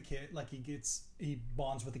touch with the kid, like he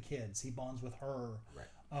bonds with the kids, he bonds with her, Right.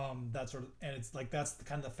 that sort of, and it's like that's the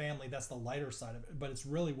kind of the family, that's the lighter side of it, but it's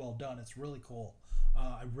really well done. It's really cool.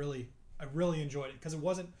 I really enjoyed it because it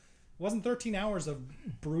wasn't 13 hours of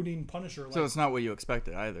brooding Punisher. Like, So it's not what you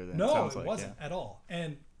expected either. Then no, sounds it like, wasn't yeah. at all.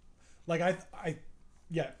 And like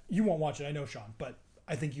yeah, you won't watch it, I know, Sean, but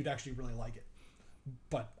I think you'd actually really like it.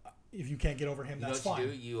 But if you can't get over him, You know that's what fine.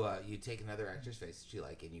 you do? You take another actor's face that you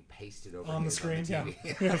like and you paste it over On the his screen, TV.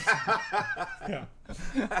 Yeah.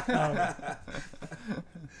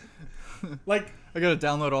 Like, I gotta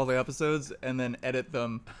download all the episodes and then edit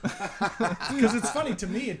them. because it's funny to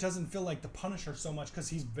me, it doesn't feel like the Punisher so much because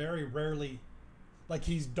he's very rarely, like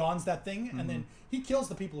he dons that thing and then he kills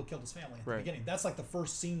the people who killed his family at the Right. beginning. That's like the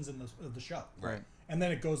first scenes of the show. Right. And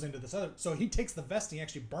then it goes into this other. So he takes the vest and he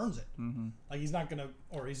actually burns it. Mm-hmm. Like he's not gonna,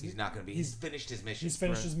 or he's He's not going to be. He's finished his mission. He's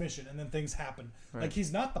finished Right. his mission, and then things happen. Right. Like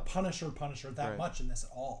he's not the Punisher that Right. much in this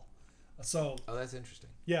at all. So Oh, that's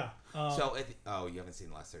interesting. yeah. So, you haven't seen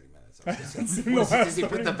the last 30 minutes. I haven't seen the Does last he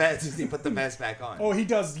put 30 the vest? Does he put the vest back on? Oh, he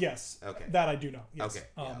does. Yes. Okay. That I do know. Yes. Okay.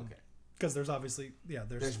 Yeah, okay. Because there's obviously there's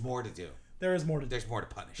There's more to do. there is more to do. There's more to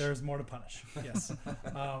punish. There's more to punish. Yes.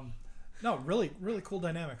 No, really, really cool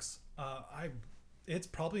dynamics. It's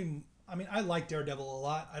probably. I mean, I like Daredevil a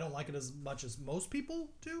lot. I don't like it as much as most people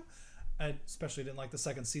do. I especially didn't like the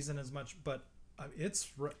second season as much, but I'm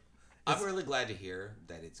really glad to hear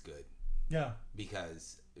that it's good. Yeah.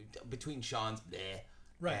 Because between Sean's bleh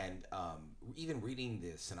Right. and even reading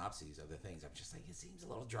the synopses of the things, I'm just like, it seems a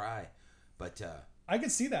little dry. But I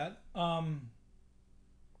could see that.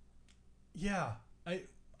 Yeah.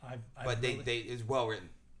 but really, they it's well written.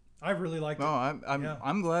 I really liked No, it.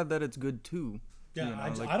 I'm glad that it's good too. Yeah, You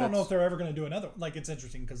know, I don't know if they're ever going to do another. Like, it's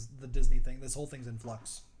interesting because the Disney thing, this whole thing's in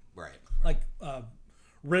flux. Right. Like,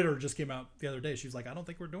 Ritter just came out the other day. She was like, I don't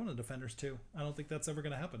think we're doing a Defenders 2. I don't think that's ever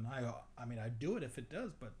going to happen. I mean, I'd do it if it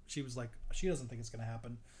does, but she was like, she doesn't think it's going to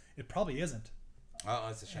happen. It probably isn't. Oh,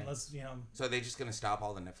 that's a shame. Unless, So they're just gonna stop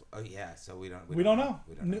all the Netflix? Oh yeah. So we don't know. we don't know.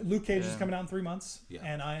 We don't know. Luke Cage is Yeah. coming out in 3 months. Yeah.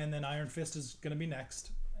 And then Iron Fist is going to be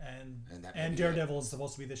next. And that may And be Daredevil is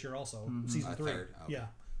supposed to be this year also. Season 3. third, okay. Yeah.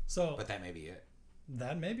 So But that may be it.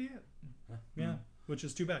 that may be it. Yeah, which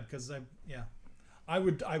is too bad because I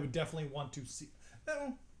would definitely want to see.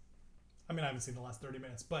 Well, I mean, I haven't seen the last 30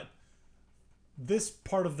 minutes, but this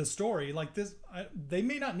part of the story, like this, they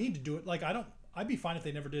may not need to do it. Like I'd be fine if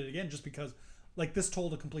they never did it again, just because like this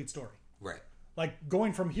told a complete story. Right. Like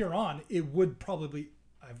going from here on, it would probably.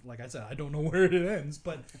 Like I said, I don't know where it ends,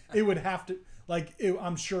 but it would have to.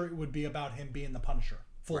 I'm sure it would be about him being the Punisher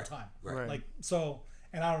full time. Right. Like so.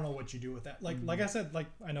 And I don't know what you do with that. Like I said, like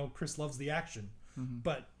I know Chris loves the action,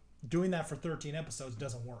 but doing that for 13 episodes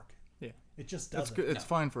doesn't work. Yeah. It just It's doesn't. good. It's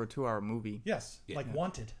fine for a 2-hour movie. Yes, like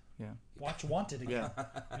Wanted. Yeah. Watch Wanted again.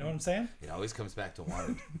 You know what I'm saying? It always comes back to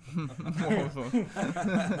Wanted.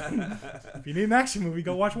 If you need an action movie,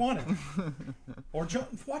 go watch Wanted, or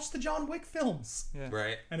watch the John Wick films. Yeah.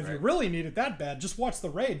 Right. And if you right. really need it that bad, just watch The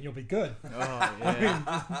Raid and you'll be good. Oh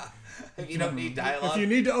yeah. If you don't need dialogue. If you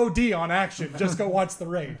need to OD on action, just go watch The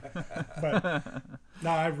Raid. But no,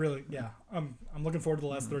 I'm looking forward to the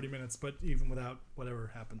last 30 minutes. But even without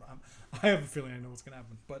whatever happened, I have a feeling I know what's gonna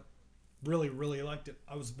happen. But really, really liked it.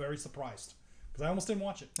 I was very surprised because I almost didn't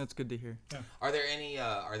watch it. That's good to hear. Are there any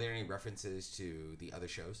references to the other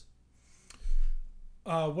shows?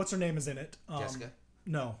 What's her name is in it? Jessica?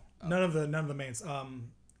 No, none of the mains.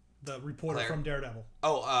 The reporter Claire? from Daredevil.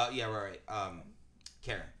 Oh, yeah, right.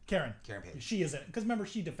 Karen Karen Page. She is in it because remember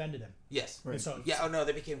she defended him. Yes. Right. So Yeah. Oh no,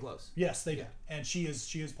 they became close. yes, they did, and she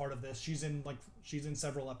is part of this. She's in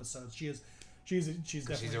several episodes. She's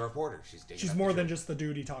definitely She's a reporter. She's digging she's up more the than truth. just the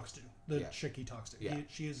dude he talks to, the Yeah. chick he talks to. Yeah.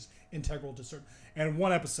 She is integral to certain. And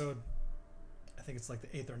one episode, I think it's like the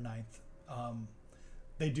 8th or 9th.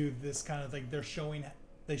 They do this kind of thing.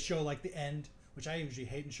 They show like the end, which I usually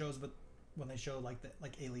hate in shows, but when they show like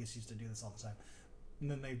Alias used to do this all the time. And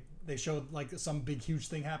then they showed like some big huge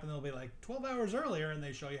thing happen. They'll be like 12 hours earlier, and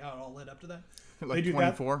they show you how it all led up to that. Like they do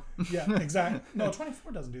 24. That. Yeah, exactly. No,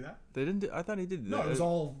 24 doesn't do that. They didn't. I thought he did. No, it was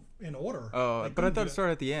all in order. Oh, Like, but I didn't thought do it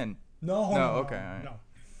started at the end. No, okay, all right.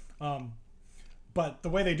 no. But the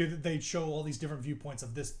way they do that, they show all these different viewpoints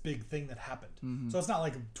of this big thing that happened. Mm-hmm. So it's not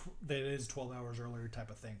like that it is 12 hours earlier type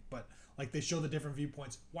of thing, but like they show the different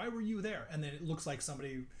viewpoints. Why were you there? And then it looks like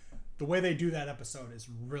somebody. The way they do that episode is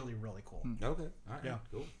really, really cool. Okay. All right. Yeah.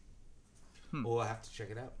 Cool. Well, we'll have to check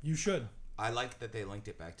it out. You should. I like that they linked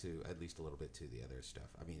it back to at least a little bit to the other stuff.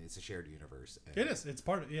 I mean, it's a shared universe. And, It is. It's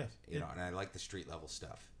part of yes. You know, and I like the street level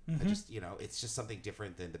stuff. Mm-hmm. I just, it's just something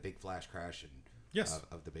different than the big flash crash and Yes.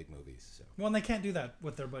 of the big movies. So Well, and they can't do that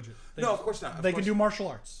with their budget. They, no, of course not. Of they course can do martial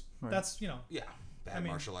arts. Right. That's Yeah, bad mean-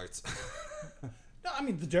 martial arts. No, I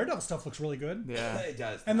mean the Daredevil stuff looks really good. Yeah. It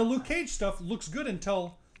does. And the Luke Cage stuff looks good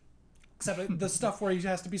until, except the stuff where he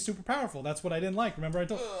has to be super powerful. That's what I didn't like. Remember I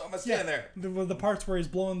told. Oh, I'm gonna stand there. The parts where he's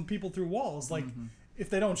blowing people through walls, like if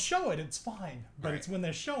they don't show it, it's fine. But Right. it's when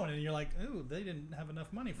they're showing it, and you're like, ooh, they didn't have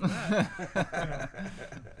enough money for that.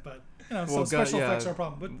 But so Well, special yeah. effects are a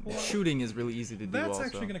problem. But Shooting is really easy to do. that's also.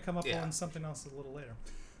 actually going to come up Yeah. on something else a little later.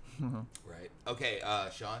 Right. Okay,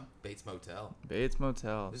 Sean, Bates Motel. Bates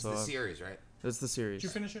Motel. This So is the series, right? that's the series. Did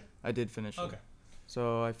you finish it? I did finish it. Okay.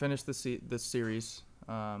 So I finished the series.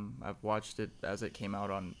 I've watched it as it came out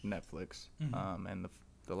on Netflix. And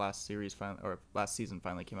the last season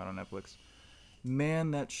finally came out on Netflix. Man,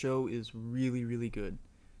 that show is really, really good.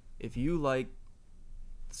 If you like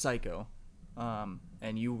Psycho,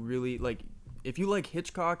 and you really if you like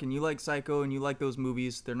Hitchcock and you like Psycho and you like those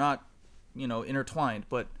movies, they're not, intertwined,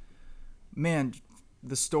 but man,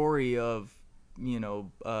 the story of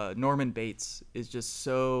Norman Bates is just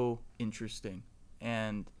so interesting.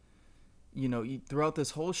 And throughout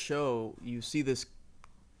this whole show you see this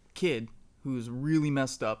kid who's really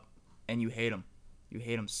messed up, and you hate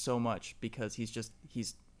him so much because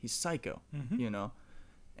he's He's psycho, you know,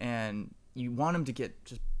 and you want him to get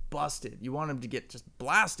just busted. You want him to get just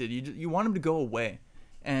blasted. You want him to go away.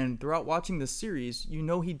 And throughout watching this series, you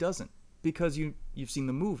know he doesn't, because you've seen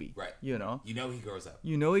the movie, Right. You know, You know he grows up.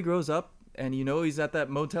 you know he grows up, and you know he's at that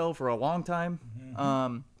motel for a long time.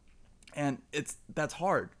 And that's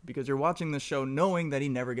hard because you're watching this show knowing that he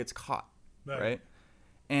never gets caught, right?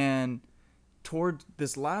 And toward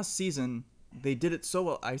this last season, they did it so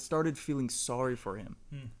well. I started feeling sorry for him,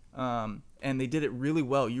 and they did it really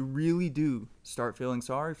well. You really do start feeling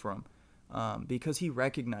sorry for him, because he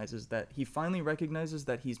finally recognizes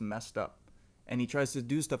that he's messed up, and he tries to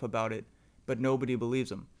do stuff about it, but nobody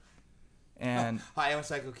believes him. And Hi, I'm a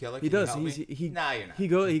psycho killer. he Can you does. help me? Nah, you're not.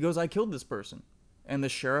 He goes, I killed this person, and the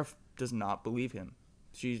sheriff does not believe him.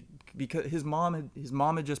 Because his mom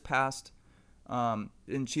had just passed, and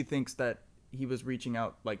she thinks that he was reaching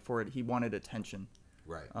out like for it. He wanted attention.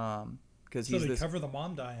 Right. Because So they cover the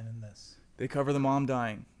mom dying in this. They cover the mom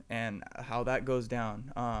dying and how that goes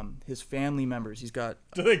down. His family members. He's got.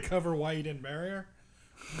 Do they cover why he didn't marry her?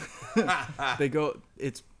 They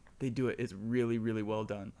do it. It's really, really well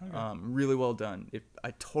done. Okay. Really well done.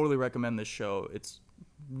 I totally recommend this show. It's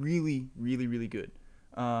really, really, really good.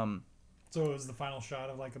 So it was the final shot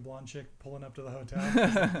of like a blonde chick pulling up to the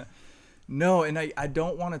hotel? No, and I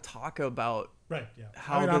don't want to talk about Right, yeah.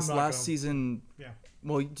 how this last season. Yeah.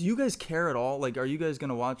 Well, do you guys care at all? Like, are you guys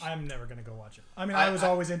gonna watch? I'm never gonna go watch it. I mean, I was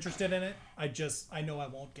always interested in it. I know I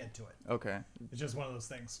won't get to it. Okay. It's just one of those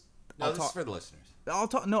things. No, this is for the listeners. I'll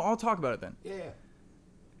talk about it then. Yeah.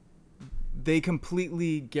 They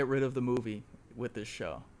completely get rid of the movie with this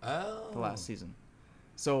show. Oh. The last season.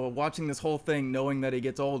 So watching this whole thing, knowing that he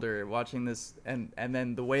gets older, watching this, and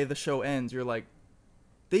then the way the show ends, you're like,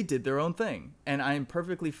 they did their own thing, and I'm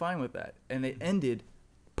perfectly fine with that. And it ended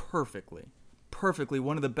perfectly.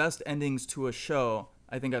 One of the best endings to a show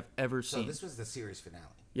I think I've ever seen. So this was the series finale.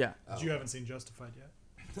 Yeah. But you haven't seen Justified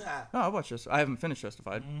yet? No, I watched this. I haven't finished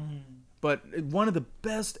Justified, but one of the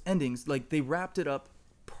best endings. Like, they wrapped it up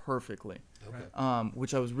perfectly. Okay.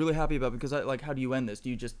 Which I was really happy about, because how do you end this? Do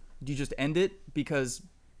you just end it because,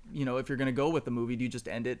 if you're gonna go with the movie, do you just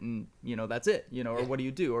end it and that's it? Or what do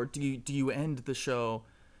you do? Or do you end the show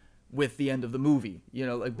with the end of the movie?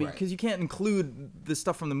 Because you can't include the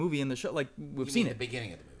stuff from the movie in the show. Like, we've seen it. The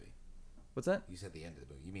beginning of the movie. What's that? You said the end of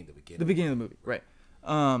the movie. You mean the beginning? The beginning of the movie, right?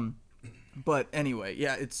 But anyway,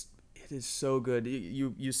 yeah, it is so good.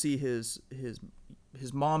 You see his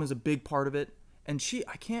mom is a big part of it, and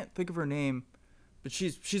I can't think of her name, but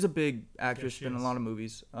she's a big actress. She's been in a lot of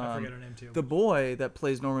movies. I forget her name too. The boy that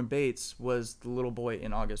plays Norman Bates was the little boy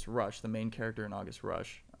in August Rush, the main character in August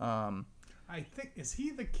Rush. I think, is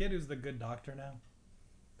he the kid who's the good doctor now?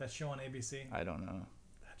 That show on ABC? I don't know.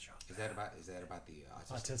 That show. Is that about the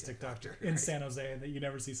autistic doctor in San Jose that you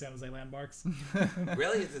never see San Jose landmarks?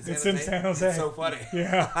 Really? It's in San Jose. It's so funny.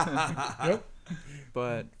 Yeah. Yep.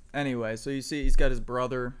 But anyway, so you see he's got his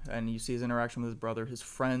brother, and you see his interaction with his brother, his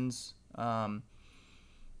friends.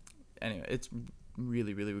 Anyway, it's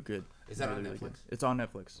really, really good. Is that really, on really Netflix? good. It's on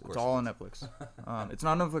Netflix. It's all on Netflix. It's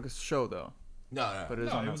not a Netflix show though. No. But it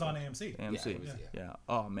is No, it was on AMC. AMC. Yeah, Yeah.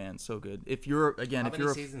 Oh man, so good. If you're How many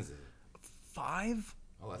you're seasons is it? 5,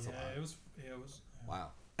 Oh, that's a lot. It was.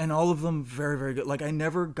 Wow. and all of them very, very good. Like, I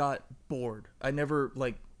never got bored. I never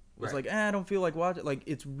was Right. like, I don't feel like watching. Like,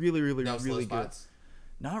 it's really, really, No slow really good. spots?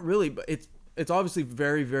 Not really, but it's obviously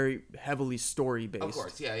very, very heavily story based. Of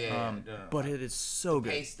course, yeah. No. But it is so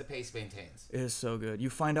good. The pace maintains. It is so good. You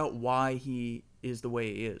find out why he is the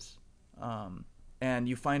way he is, and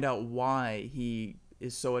you find out why he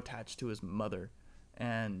is so attached to his mother,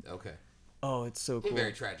 and Okay. oh, it's so cool. A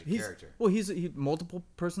very tragic character. Well, he's multiple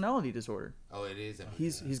personality disorder. Oh, it is.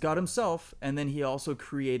 He's got himself, and then he also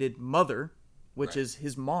created Mother, which Right. is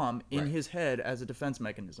his mom, in Right. his head as a defense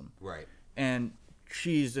mechanism. Right. And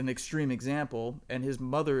she's an extreme example, and his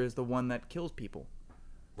mother is the one that kills people.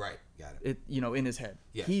 Right. Got it. In his head.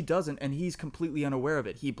 Yes. He doesn't, and he's completely unaware of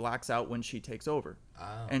it. He blacks out when she takes over.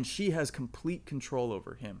 Oh. And she has complete control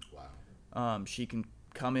over him. Wow. She can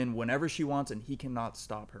come in whenever she wants, and he cannot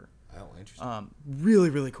stop her. Oh, interesting. Really,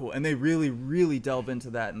 really cool. And they really, really delve into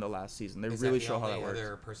that in the last season. They Is really that show how the that only works.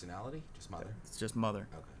 other personality? Just mother? It's just Mother.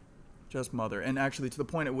 Okay. Just Mother. And actually, to the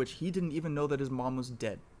point at which he didn't even know that his mom was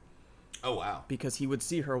dead. Oh, wow. Because he would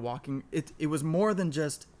see her walking. It was more than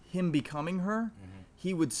just him becoming her. Mm-hmm.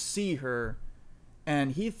 He would see her,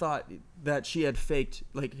 and he thought that she had faked,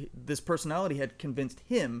 like, this personality had convinced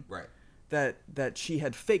him Right. that she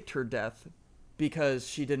had faked her death because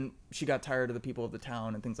she got tired of the people of the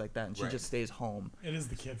town and things like that, and she Right. just stays home. It is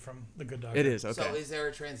the kid from The Good Doctor. It is, okay. So is there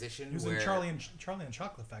a transition He was where... in Charlie and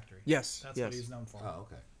Chocolate Factory. Yes, That's yes. what he's known for. Oh,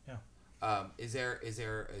 okay. Is there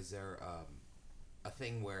a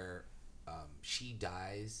thing where she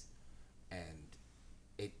dies and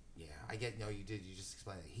it? Yeah, I get. No, you did. You just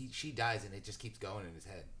explained it. She dies and it just keeps going in his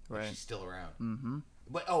head. Like Right. she's still around. Mm-hmm.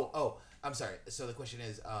 But I'm sorry. So the question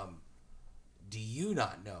is, do you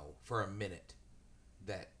not know for a minute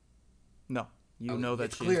that No, you know that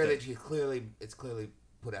it's she's clear dead. that it's clearly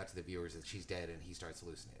put out to the viewers that she's dead and he starts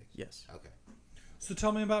hallucinating. Yes. Okay. So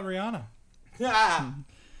tell me about Rihanna. Ah!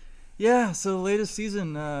 Yeah. So the latest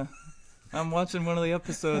season, I'm watching one of the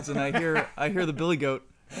episodes and I hear the Billy Goat,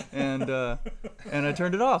 and I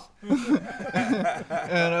turned it off,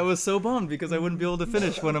 and I was so bummed because I wouldn't be able to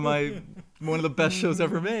finish one of the best shows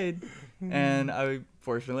ever made, and I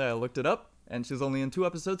looked it up. And she's only in 2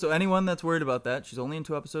 episodes. So anyone that's worried about that, she's only in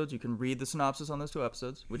 2 episodes. You can read the synopsis on those 2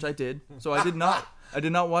 episodes, which I did. So I did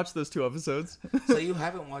not watch those 2 episodes. So you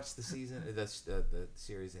haven't watched the series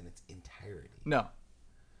in its entirety. No,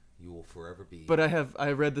 You will forever be. but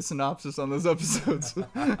I read the synopsis on those episodes,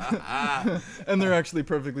 and they're actually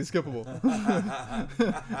perfectly skippable.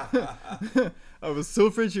 I was so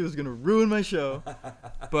afraid she was gonna ruin my show,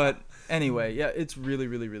 but anyway, yeah, it's really,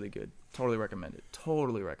 really, really good. Totally recommend it.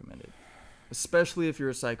 Totally recommend it. Especially if you're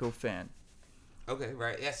a Psycho fan. Okay,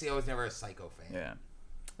 right. Yeah, see, I was never a Psycho fan. Yeah.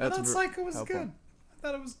 I thought ver- Psycho was helpful. good. I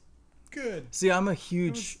thought it was good. See, I'm a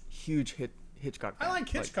huge Hitchcock fan. I like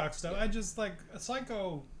Hitchcock stuff. I just like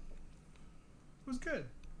Psycho was good.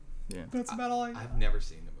 Yeah. That's about all I. I've never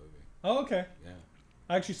seen the movie. Oh, okay. Yeah.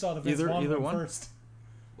 I actually saw the Vince Vaughn Either one one? first.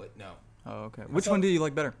 What? No. Oh, okay. Which saw- one do you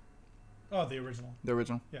like better? Oh, the original. The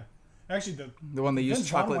original? Yeah. Actually, The one they used Vince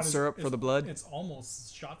Vaughn chocolate one syrup for the blood? It's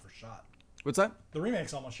almost shot for shot. What's that? The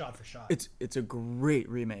remake's almost shot for shot. It's a great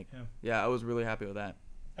remake. Yeah. Yeah, I was really happy with that.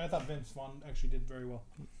 I thought Vince Vaughn actually did very well.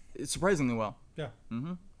 It's surprisingly well. Yeah.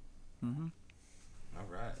 Mm-hmm. All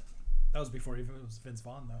right. That was before even it was Vince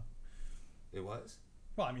Vaughn though. It was.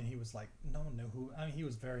 Well, I mean, he was like no one knew who. I mean, he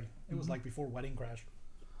was very. It was like before Wedding Crash.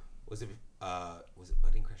 Was it? Was it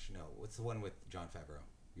Wedding Crash? No. What's the one with Jon Favreau?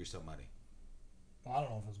 You're So Money. Well, I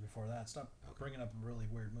don't know if it was before that. Stop bringing up really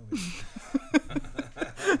weird movies.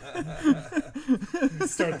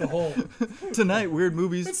 Start the whole. Tonight, weird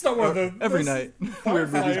movies. It's not where the every this- night. Weird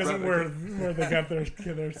Firefly movies. isn't where they got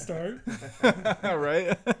their start.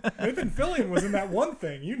 Right? Nathan Fillion was in that one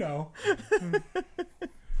thing, you know.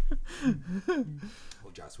 Oh,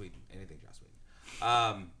 Joss Whedon. Anything Joss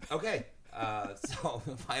Whedon. Okay. So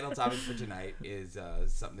the final topic for tonight is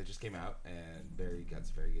something that just came out and got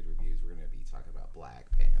some very good reviews. We're going to be talking about Black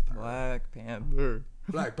Panther. Black Panther.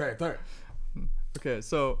 Black Panther. Okay,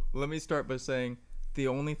 so let me start by saying the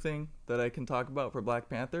only thing that I can talk about for Black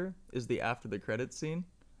Panther is the after the credits scene.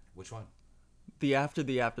 Which one? The after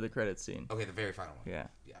the credits scene. Okay, the very final one. Yeah.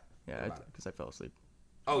 Yeah. Yeah, What about it? because I fell asleep.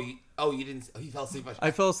 You didn't. Oh, you fell asleep.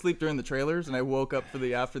 I fell asleep during the trailers, and I woke up for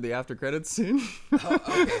the after credits scene. Oh,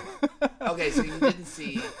 okay. Okay, so you didn't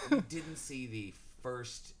see the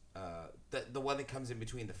first the one that comes in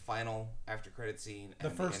between the final after credit scene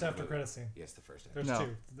and The first end of after movie. credit scene. Yes, the first. There's No.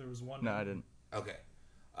 2. There was one. No, I didn't. Okay.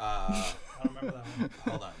 I don't remember that one.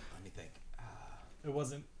 Hold on. Let me think. It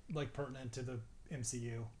wasn't like pertinent to the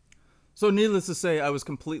MCU. So needless to say, I was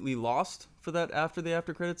completely lost for that after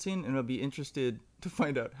credit scene, and I'll be interested to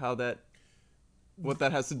find out what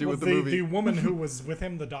that has to do Well, with the movie. The woman who was with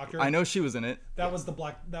him, the doctor. I know she was in it. That was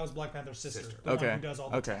Black Panther's sister. Sister. The Okay. one who does all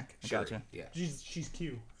the Okay. tech. I gotcha. Yeah. She's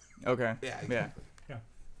Q. Okay. Yeah. Yeah. Exactly. Yeah.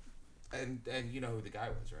 And you know who the guy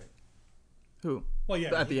was, right? Who? Well,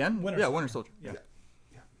 yeah. At the end? Winter Yeah, Soldier. Winter Soldier. Yeah.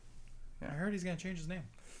 Yeah. I heard he's gonna change his name.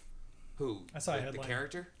 Who? I saw a the headline.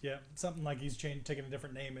 character. Yeah, something like he's taking a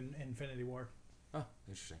different name in Infinity War. Oh,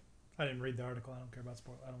 interesting. I didn't read the article. I don't care about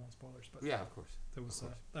I don't want spoilers, but Yeah, of course. it was.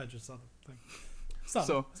 I just saw the thing. It's not,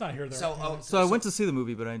 So- it's not here. There. So, you know, So I went to see the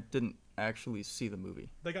movie, but I didn't actually see the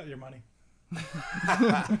movie. they got your money.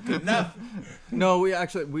 Good enough. No, we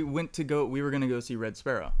were gonna go see Red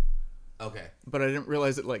Sparrow, Okay. but I didn't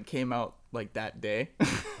realize it like came out like that day,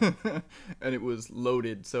 and it was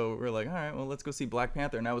loaded. So we're like, all right, well, let's go see Black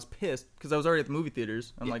Panther. And I was pissed because I was already at the movie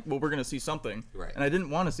theaters. I'm like, well, we're gonna see something, Right. and I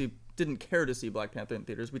didn't care to see Black Panther in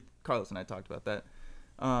theaters. Carlos and I talked about that.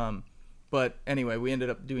 But anyway, we ended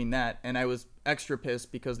up doing that, and I was extra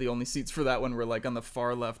pissed because the only seats for that one were like on the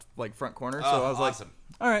far left, like front corner. So Oh, I was awesome.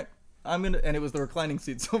 like, all right, and it was the reclining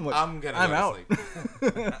seat. So I'm like, I'm gonna. I'm go out.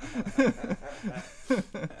 To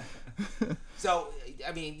sleep. So,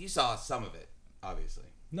 I mean, you saw some of it, obviously.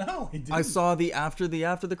 No, he didn't. I saw the after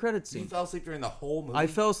the credits You scene. fell asleep during the whole movie. I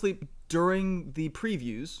fell asleep during the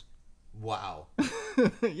previews. Wow.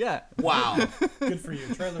 Yeah. Wow. Good for you.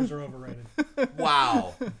 Trailers are overrated.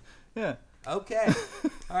 Wow. Yeah. Okay.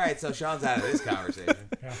 All right. So Sean's out of this conversation.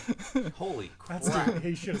 Yeah. Holy That's crap.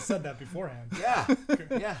 he should have said that beforehand. Yeah.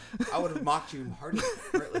 Yeah. I would have mocked you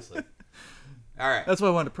heartlessly. All right. That's why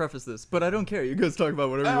I wanted to preface this, but I don't care. You guys talk about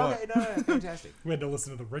whatever you Oh, want. okay. No, fantastic. We had to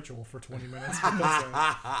listen to the ritual for 20 minutes. But that's all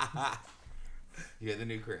right. You're the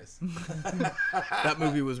new Chris. That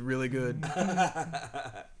movie was really good.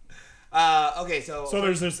 Okay, so So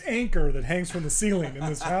there's this anchor that hangs from the ceiling in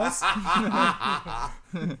this house.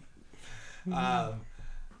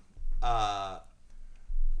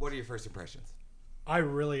 what are your first impressions? I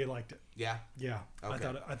really liked it. Yeah, Yeah, Okay.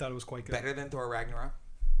 I thought it was quite good. better than Thor Ragnarok.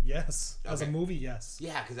 Yes, as a Okay. movie, yes.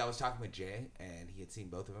 Yeah, because I was talking with Jay and he had seen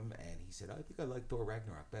both of them, and he said, "I think I like Thor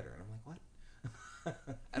Ragnarok better." And I'm like,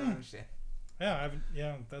 "What?" I don't understand. Yeah,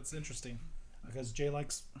 yeah, that's interesting because Jay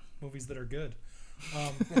likes movies that are good.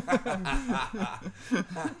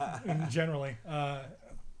 Generally,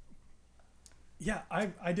 yeah,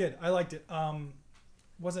 I did. I liked it.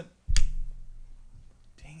 Wasn't.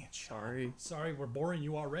 Dang it, Sean. Sorry, we're boring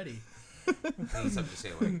you already. I need something to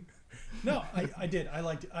say. Like, No, I did. I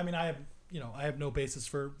liked it. I mean, I have no basis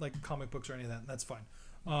for like comic books or any of that. And that's fine.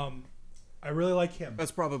 I really like him.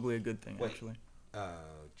 That's probably a good thing, Wait. actually.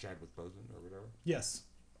 Chadwick Boseman or whatever. Yes,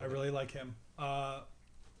 I really like him.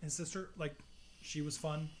 His sister, like, she was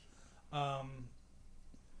fun.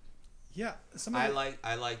 Yeah,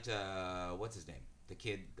 I liked what's his name? The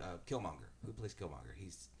kid Killmonger. Who plays Killmonger?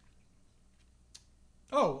 He's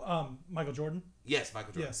Michael Jordan. yes,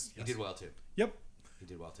 Michael Jordan. Yes, He yes. did well too. Yep. He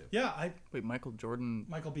did well too. Yeah, Wait, Michael Jordan.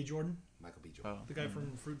 Michael B. Jordan, Michael B. Jordan. Oh. the guy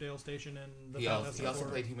from Fruitdale Station and the He also, Fantastic he also Four.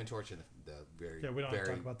 played Human Torch in the very Yeah, we don't have to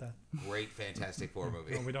very talk about that. great Fantastic Four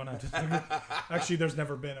movie. No, we don't have to. Actually, there's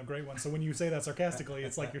never been a great one. So when you say that sarcastically,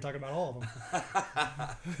 it's like you're talking about all of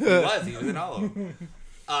them. He was in all of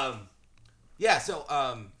them. Yeah, so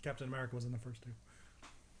Captain America was in the first two.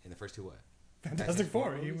 in the first two what? Fantastic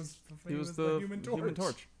Four. He movies? was the Human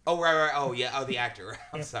Torch. Oh right. Oh yeah. Oh, the actor.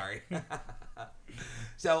 I'm sorry.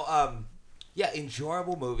 So yeah,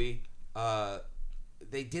 enjoyable movie.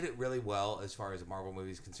 They did it really well as far as a Marvel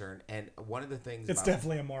movie is concerned. And one of the things It's about,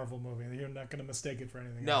 definitely a Marvel movie. You're not going to mistake it for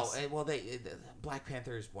anything no. else. Well, Black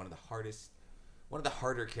Panther is one of the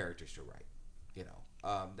harder characters to write. You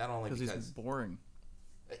know, not only Because because he's boring.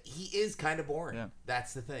 he is kind of boring. Yeah.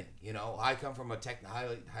 That's the thing. You know, I come from a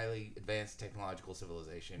highly advanced technological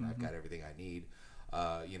civilization. I've got everything I need.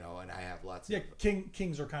 You know, and I have lots Yeah, of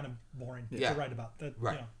kings are kind of boring Yeah. to write about. That,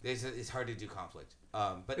 right. You know. It's hard to do conflict.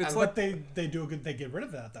 But It's I like- But they do a good. They get rid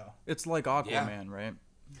of that though. It's like Aquaman, right?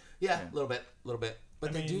 yeah, a little bit.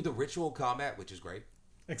 But I they do mean- the ritual combat, which is great.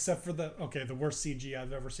 Except for the worst CG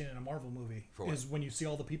I've ever seen in a Marvel movie For what? is when you see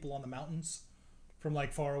all the people on the mountains from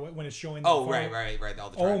like far away when it's showing. Oh, far- right.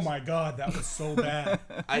 All the Oh tribes. my god, that was so bad.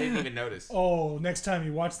 I didn't even notice. Oh, next time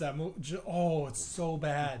you watch that movie, oh, it's so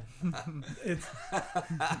bad. It's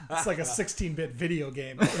like a 16-bit video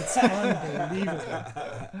game. It's unbelievable.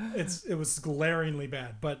 It was glaringly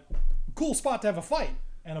bad, but cool spot to have a fight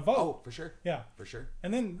and a vote. Oh, for sure. Yeah, For sure.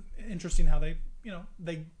 and then interesting how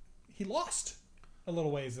he lost a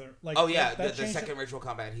little ways there. Like Oh yeah, that the changed second ritual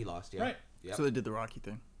combat he lost. Yeah. Right. Yep. So they did the Rocky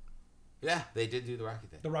thing. Yeah, they did do the Rocky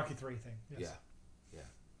thing. the Rocky 3 thing. Yes.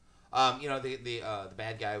 Yeah. You know, the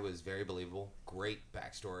bad guy was very believable. Great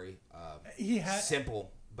backstory. He had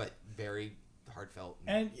Simple but very heartfelt.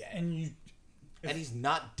 and And he's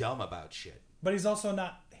not dumb about shit. but he's also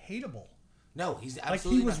not hateable. No, he's Like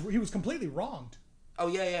absolutely he was completely wronged. Oh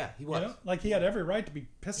yeah, he was. You know? Like he had every right to be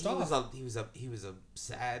pissed He off. was a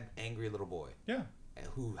sad, angry little boy Yeah.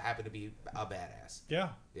 who happened to be a badass. Yeah.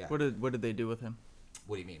 Yeah. What did they do with him?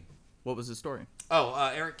 What do you mean? What was his story? Oh,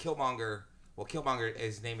 Eric Killmonger. Well, Killmonger.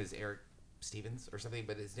 His name is Eric Stevens or something,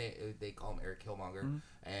 but his name they call him Eric Killmonger,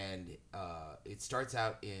 and it starts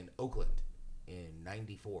out in Oakland in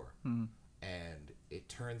 '94, and it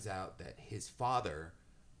turns out that his father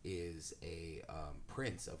is a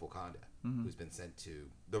prince of Wakanda who's been sent to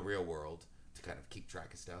the real world to kind of keep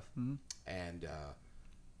track of stuff, and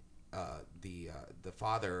the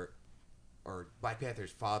father, or Black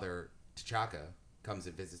Panther's father, T'Chaka, comes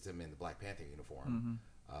and visits him in the Black Panther uniform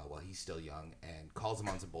while he's still young and calls him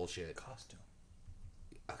on some bullshit. Costume.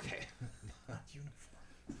 Okay. Not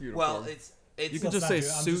uniform. Well, it's You can Let's just not say do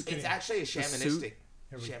it. I'm suit. just kidding. it's actually a suit. shamanistic.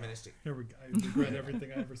 Here we go. Shamanistic. Here we go. I regret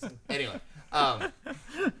everything I ever said. Anyway,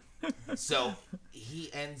 so he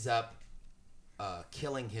ends up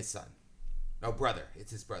killing his son. No, brother.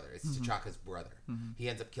 It's his brother. It's T'Chaka's brother. He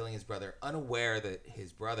ends up killing his brother, unaware that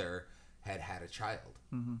his brother had a child,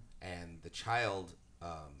 and the child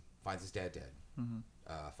finds his dad dead.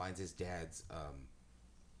 Finds his dad's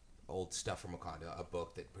old stuff from Wakanda, a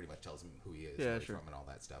book that pretty much tells him who he is, Yeah, where he's sure. from, and all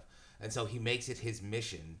that stuff. And so he makes it his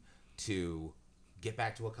mission to get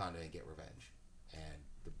back to Wakanda and get revenge.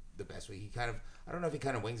 And the best way, I don't know if he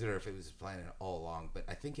kind of wings it or if it was planning all along, but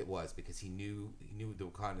I think it was because he knew the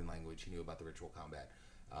Wakandan language, he knew about the ritual combat.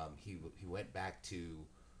 He went back to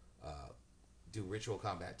do ritual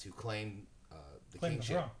combat to claim the Claim the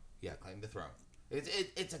kingship. throne. Yeah, claim the throne.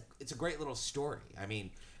 It's a great little story. I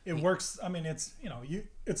mean, It works. I mean, it's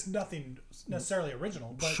it's nothing necessarily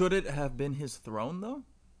original, but Should it have been his throne though?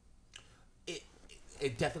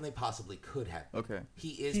 it definitely possibly could have. Okay.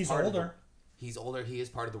 He's part of older. he's older. He is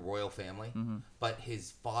part of the royal family, but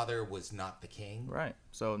his father was not the king. Right.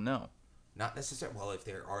 So no. Not necessarily. Well, if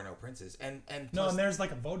there are no princes, and no, plus, and there's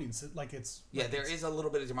like a voting, like it's yeah, like there it's- is a little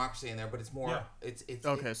bit of democracy in there, but it's more. Yeah. It's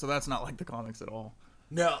Okay, so that's not like the comics at all.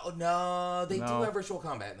 No, they do No. have ritual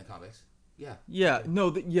combat in the comics. Yeah. Yeah.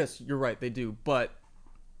 No. Yes, you're right. They do. But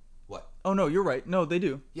What? oh no, you're right. No, they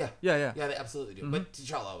do. Yeah. Yeah. Yeah, they absolutely do. But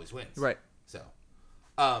T'Challa always wins. Right. So,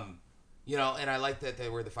 and I like that they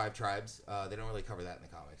were the 5 tribes. They don't really cover that in the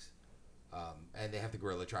comics. And they have the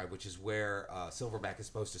gorilla tribe, which is where Silverback is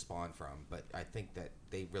supposed to spawn from. But I think that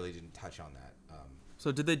they really didn't touch on that.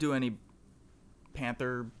 So did they do any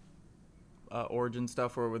Panther origin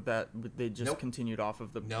stuff, or would they just Nope. continued off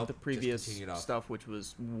of the Nope, just previous continued off. stuff, which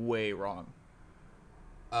was way wrong?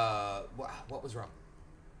 What was wrong?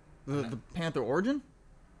 The Panther origin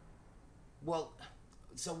Well,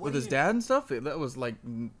 so what with do his you- dad and stuff. That was like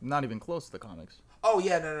not even close to the comics. Oh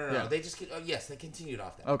yeah, no. Yeah. They just yes, they continued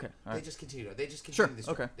off that. Okay, They alright. just continued. They just Sure, continued the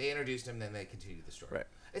story. okay. They introduced him, then they continued the story. Right.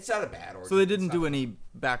 It's not a bad origin. So they It's didn't not- do any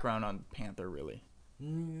background on Panther really.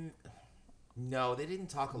 No, they didn't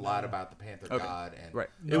talk a lot about the Panther Okay. god and Right.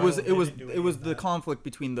 No, it was they it was didn't do it any was of the that. conflict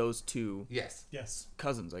between those two Yes. yes.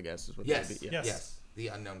 cousins, I guess, is what Yes. they'd be. Yes. Yes. The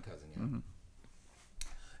unknown cousin. Yeah. Mm-hmm.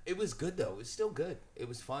 It was good though. It was still good. It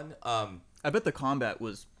was fun. I bet the combat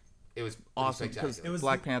was It was pretty awesome because spectacular. was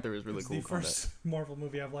Black the- Panther is really It's cool. the first Marvel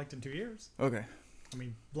movie I've liked in 2 years. combat. Okay. I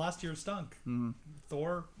mean, last year stunk.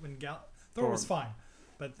 Thor Thor was fine,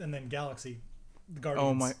 but and then Galaxy, the Guardians.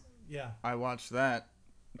 Oh, my- Yeah. I watched that.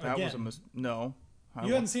 That was a Again. no.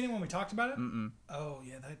 You hadn't seen it when we talked about it? Oh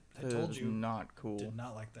yeah, I It told was you. not cool. Did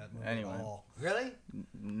not like that movie Anyway. at all. Really?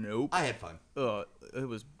 Nope. I had fun. It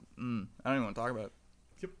was. I don't even want to talk about it.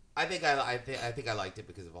 I think I liked it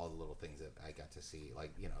because of all the little things that I got to see.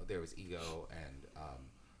 Like there was Ego and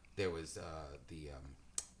there was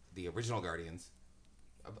the original Guardians.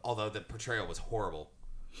 Although the portrayal was horrible.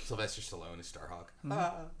 Sylvester Stallone is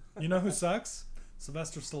Starhawk. You know who sucks?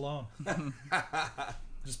 Sylvester Stallone.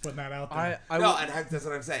 Just putting that out there. That's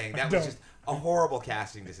what I'm saying. That was don't. just a horrible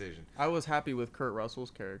casting decision. I was happy with Kurt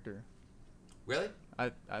Russell's character. Really?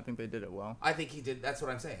 I think they did it well. I think he did. That's what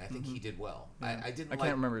I'm saying. I think he did well. I didn't I like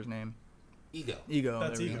can't remember his name. Ego. Ego.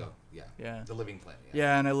 That's there we Ego. go. Yeah. Yeah. The living planet.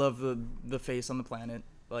 Yeah, and I love the face on the planet.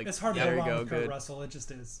 Like It's hard to there go you wrong go. with Kurt Good. Russell. It just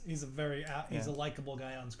is. He's a likable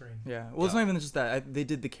guy on screen. Yeah. Well, it's Yeah. not even just that. They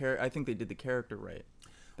did I think they did the character right.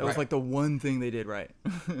 That was Right. like the one thing they did right.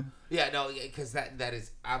 Yeah, no, because that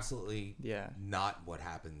is absolutely Yeah. not what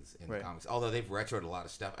happens in Right. the comics. Although they've retroed a lot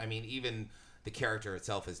of stuff. I mean, even the character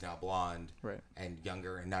itself is now blonde Right. and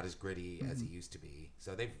younger and not as gritty as he used to be.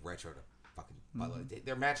 So they've retroed a fucking buttload.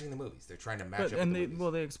 They're matching the movies. They're trying to match But up and with they the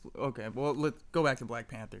movies. okay. Well, let's go back to Black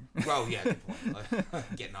Panther. Well, yeah, good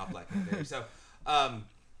point. Getting off Black Panther. So,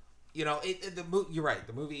 you're right.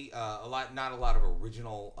 The movie, not a lot of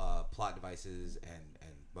original plot devices and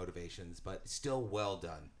motivations, but still well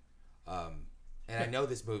done. And I know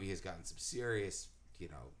this movie has gotten some serious,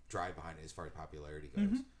 drive behind it as far as popularity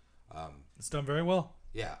goes. It's done very well.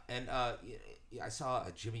 Yeah, and I saw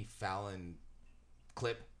a Jimmy Fallon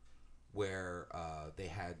clip where they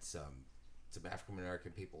had some African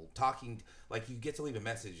American people talking. Like, you get to leave a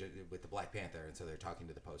message with the Black Panther, and so they're talking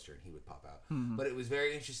to the poster, and he would pop out. But it was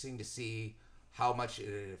very interesting to see how much it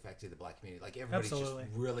had affected the Black community. Like, everybody's Absolutely.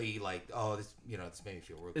 just really like, oh, this made me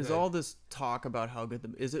feel real Is good. all this talk about how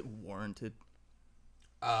good is it warranted?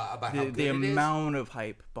 about how good The it is? amount of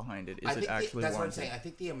hype behind it, I is it think actually that's what I'm warranted? saying. I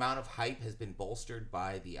think the amount of hype has been bolstered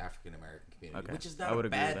by the African American community, Okay. which is I not would a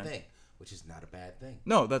agree with bad that. thing. Which is not a bad thing.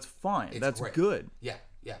 No, that's fine. It's That's great. good. Yeah,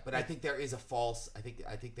 but I think there is a false. I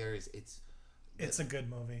think there is. It's a good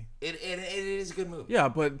movie. It is a good movie. Yeah,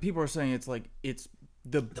 but people are saying it's like it's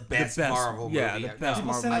the best Marvel movie Yeah, the ever. best No. People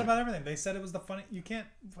Marvel. said that about everything. They said it was the funny. You can't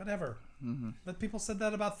whatever. But people said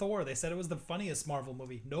that about Thor. They said it was the funniest Marvel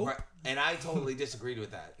movie. Nope. Right. And I totally disagreed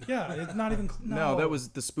with that. Yeah, it's not even. No, that was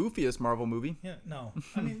the spoofiest Marvel movie. Yeah, no.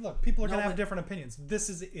 I mean, look, people are No, gonna have but- different opinions.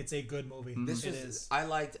 It's a good movie. This It is. I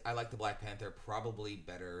liked the Black Panther probably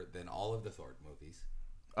better than all of the Thor movies.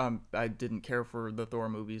 I didn't care for the Thor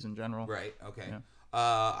movies in general. Right. Okay. Yeah.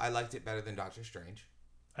 I liked it better than Doctor Strange.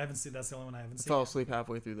 I haven't seen. That's the only one I haven't I seen. fell asleep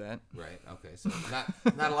halfway through that. Right. Okay. So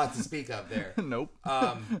not a lot to speak of there. Nope.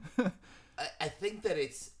 I think that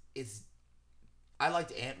it's. I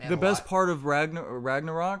liked Ant-Man. The a best lot. part of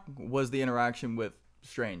Ragnarok was the interaction with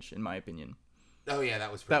Strange, in my opinion. Oh yeah,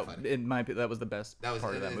 that was pretty funny. That was the best That was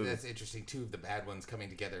part of that movie. That's interesting. Two of the bad ones coming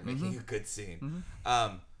together, and making a good scene.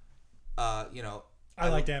 Mm-hmm. You know, I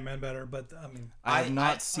liked Ant-Man better, but I mean, I have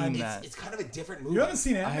not seen that. It's kind of a different movie. you haven't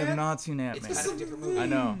seen I Ant-Man? have not seen Ant-Man. It's kind of a different movie.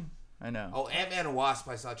 I know. Oh, Ant-Man and Wasp!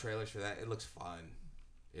 I saw trailers for that. It looks fun.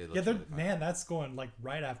 It looks Yeah, really fun. man, that's going like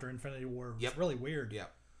right after Infinity War. It's Yep. really weird.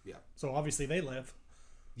 Yep. Yep. So obviously they live.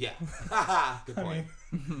 Yeah. Good I point.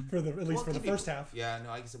 mean, for the at least Well, for it the could be- first half. Yeah. No,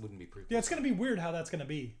 I guess it wouldn't be prequel. Yeah, it's gonna be weird how that's gonna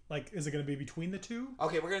be. Like, is it gonna be between the two?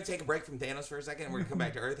 Okay, we're gonna take a break from Thanos for a second, and we're gonna come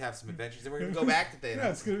back to Earth, have some adventures, and we're gonna go back to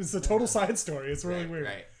Thanos. Yeah, it's a total side story. It's really Right,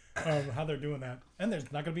 weird right. how they're doing that. And there's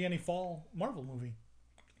not gonna be any fall Marvel movie.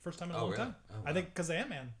 First time in a Oh, long really? time. Oh, wow. I think because of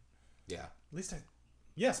Ant-Man. Yeah. At least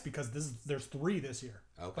yes, because there's 3 this year.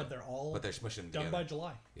 Okay. But they're all But they're smushing them done together. by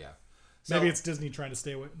July. Yeah. Maybe it's Disney trying to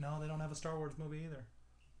stay away. No, they don't have a Star Wars movie either.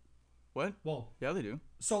 What? Well, Yeah, they do.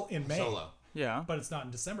 so in May, Solo. Yeah. but it's not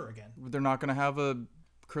in December again. They're not going to have a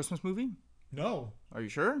Christmas movie? No, Are you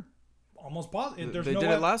sure? almost positive. There's They no did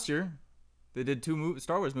way- it last year. They did 2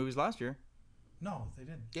 Star Wars movies last year. No, they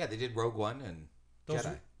didn't. Yeah, they did Rogue One and Those Jedi.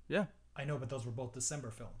 were- Yeah. I know, but those were both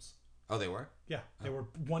December films. Oh, they were. Yeah, they were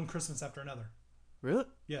one Christmas after another. Really?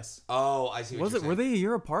 Yes. Oh, I see. What Was you're it? Were saying. they a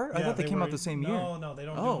year apart? I Yeah, thought they came were- out the same year. No, they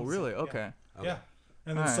don't. do Oh, them the really? same- yeah. Okay. Okay. Yeah.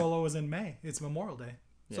 And then All right. Solo is in May. It's Memorial Day.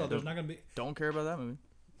 So Yeah, there's don't- not going to be. Don't care about that movie.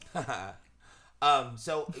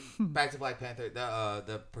 So back to Black Panther.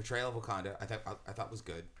 The portrayal of Wakanda, I thought was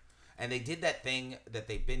good, and they did that thing that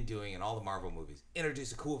they've been doing in all the Marvel movies: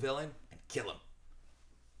 introduce a cool villain and kill him.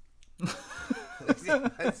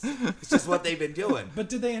 It's just what they've been doing. But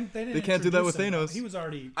did they? They didn't. They can't do that introduce with him. Thanos. He was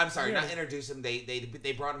already. I'm sorry, yeah. not introduce him.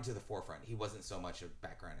 They brought him to the forefront. He wasn't so much a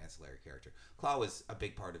background ancillary character. Claw was a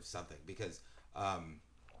big part of something because,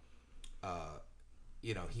 he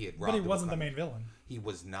had. But he robbed wasn't the Wakanda. main villain. He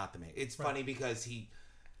was not the main. It's Right. funny because you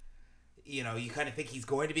kind of think he's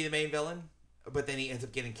going to be the main villain, but then he ends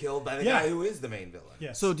up getting killed by the Yeah. guy who is the main villain.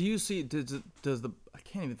 Yes. So do you see? Does the? I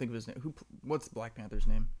can't even think of his name. What's Black Panther's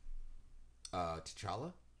name?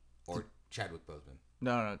 T'Challa or Chadwick Boseman.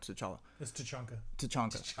 No, T'Challa. it's T'Chunka.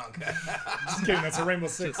 T'Chaka. T'Chaka. Just kidding. That's a Rainbow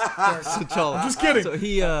Six. Sorry. T'Challa. Just kidding. So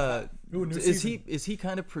he Ooh, new is season. he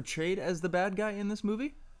kind of portrayed as the bad guy in this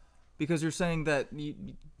movie? Because you're saying that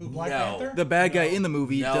Who, Black No. Panther? the bad guy No. in the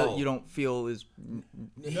movie No. you don't feel is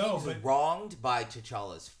He No, was but- wronged by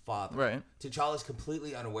T'Challa's father. Right. T'Challa's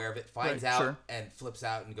completely unaware of it, finds Right, out, sure. and flips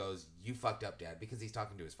out and goes, "You fucked up, Dad," because he's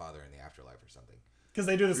talking to his father in the afterlife or something. Because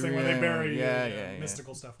they do this thing where they Yeah, bury yeah.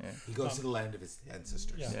 mystical stuff. Yeah. He goes to the land of his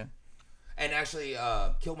ancestors. Yeah. yeah. And actually,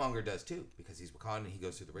 Killmonger does too, because he's Wakandan. He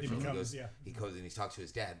goes through the ritual. becomes- He goes and he talks to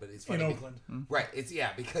his dad. But it's In funny. Oakland. Right. It's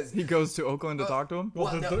because He goes to Oakland to talk to him.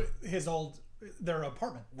 Well, Well, his old their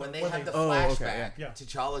apartment. when they where have the Oh, flashback, okay, yeah.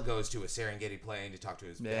 T'Challa goes to a Serengeti plain to talk to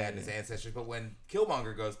his dad and his ancestors. But when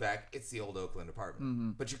Killmonger goes back, it's the old Oakland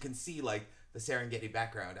apartment. But you can see like the Serengeti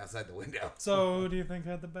background outside the window. So, who do you think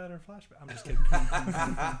had the better flashback? I'm just kidding.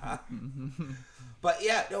 But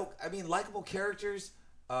yeah, no, I mean, likable characters.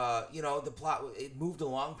 The plot it moved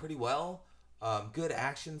along pretty well. Good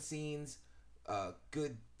action scenes,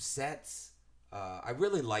 good sets. I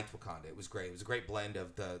really liked Wakanda. It was great. It was a great blend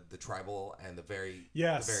of the tribal and the very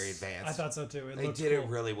advanced. I thought so too. It they looked did cool. it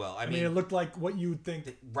really well. I I mean, it looked like what you would think.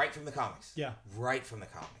 right from the comics. Yeah. Right from the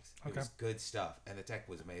comics. It Okay. was good stuff, and the tech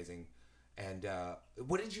was amazing. And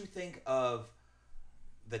what did you think of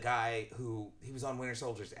the guy who he was on Winter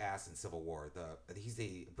Soldier's ass in Civil War? He's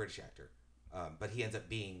the British actor, but he ends up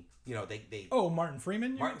being they. Oh, Martin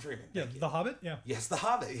Freeman. Martin Freeman. Yeah, thank you. The Hobbit. Yeah. Yes, the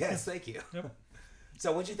Hobbit. Yes, thank you. Yep.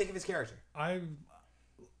 So, what did you think of his character? I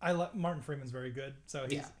like Martin Freeman's very good. So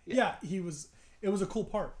he's Yeah. he was. It was a cool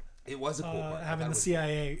part. It was a cool part. I having thought the it was-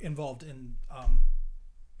 CIA involved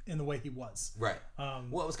in the way he was. Right.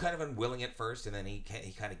 Well, it was kind of unwilling at first, and then he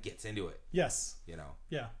kind of gets into it. Yes.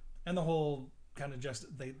 Yeah, and the whole kind of just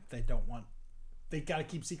they don't want. They got to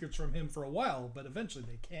keep secrets from him for a while, but eventually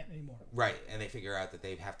they can't anymore. Right, and they figure out that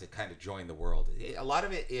they have to kind of join the world. A lot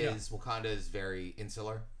of it is Wakanda is very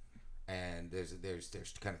insular, and there's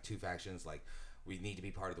kind of two factions. Like, we need to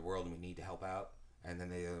be part of the world and we need to help out, and then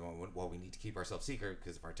the other one, well, we need to keep ourselves secret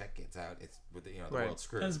because if our tech gets out, it's with the Right. world's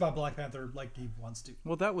screwed. And it's about Black Panther like he wants to.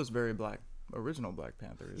 Well, that was very original Black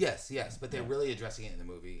Panther. Yes, but they're really addressing it in the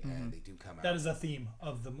movie, and they do come out. That is a theme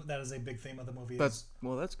of the. That is a big theme of the movie. That's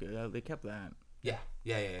good. They kept that. Yeah.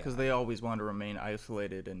 because they always wanted to remain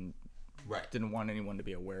isolated and Right. didn't want anyone to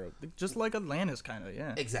be aware of, just like Atlantis, kind of.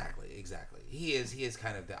 Yeah. Exactly. He is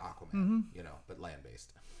kind of the Aquaman, Mm-hmm. but land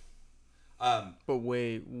based. But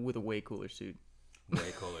with a way cooler suit.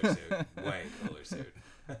 Way cooler suit. Way cooler suit.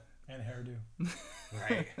 And hairdo.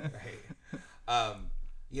 Right.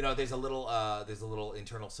 There's a little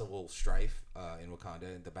internal civil strife in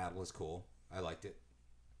Wakanda, and the battle is cool. I liked it.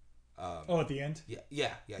 At the end?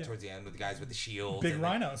 Yeah. Towards the end with the guys with the shields, Big and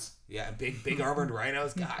rhinos. and big armored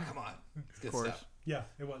rhinos. God, come on, it's good Of course. stuff. Yeah,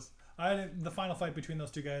 it was. The final fight between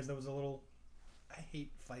those two guys, that was a little... I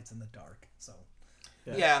hate fights in the dark, so...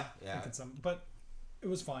 Yeah. But it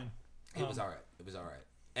was fine. It was all right.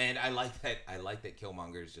 And I like that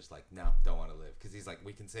Killmonger is just like, no, don't want to live, because he's like,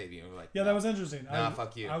 we can save you. And we're like, Yeah, no. that was interesting. Nah,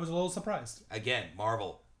 fuck you. I was a little surprised. Again,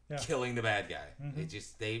 Marvel killing the bad guy. Mm-hmm. It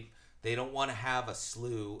just they don't want to have a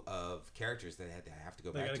slew of characters that have to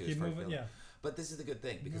go They back got to to keep his first moving, film. yeah. But this is the good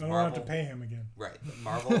thing, because I don't have to pay him again. Right.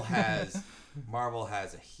 Marvel has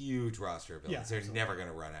a huge roster of villains. Yeah, They're never going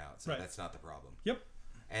to run out, so that's not the problem. Yep.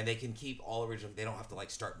 And they can keep all original. They don't have to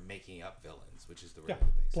start making up villains, which is the really Yeah.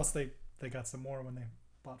 good thing. Plus, they got some more when they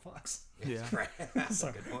bought Fox. Yeah. Right. That's So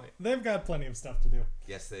a good point. they've got plenty of stuff to do.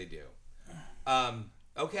 Yes, they do.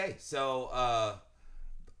 Okay, so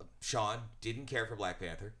Sean didn't care for Black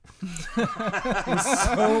Panther. Put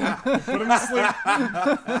him to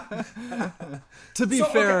sleep. To be So,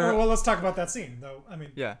 fair, okay, well, let's talk about that scene, though. I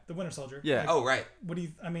mean, Yeah. the Winter Soldier. Yeah. Like, Oh, right. what do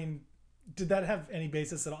you? I mean, did that have any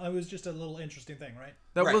basis at all? It was just a little interesting thing, right?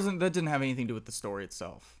 Right. that didn't have anything to do with the story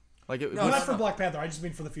itself. Like it No, Well, was, not for Black Panther. I just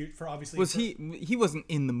mean for the future. For obviously. was he wasn't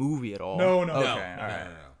in the movie at all? No, no. Okay, No, all No, right.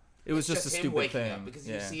 no. It was It's just a him stupid waking thing. up, because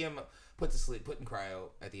yeah. you see him put to sleep, put in cryo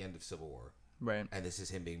at the end of Civil War, Right. and this is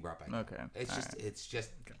him being brought back. Okay, It's just alright.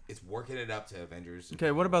 it's working it up to Avengers.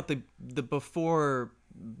 Okay, what about the before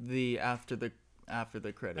the after the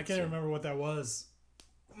credits? I can't even remember what that was.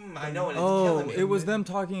 I know, and it's Oh, killing me. it was them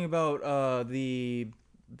talking about the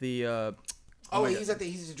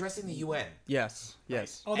He's addressing the UN. yes.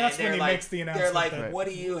 Oh, that's And when he they're makes the announcement. They're like, that, "What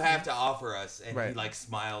do you have to offer us?" And he Right.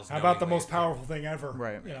 smiles. how about the knowingly. most powerful thing ever?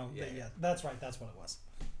 Right. Yeah, that's right. That's what it was.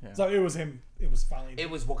 Yeah. So it was him. It was finally. It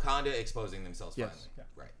was Wakanda exposing themselves Yes. finally. Yeah.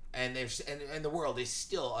 Right. And and the world is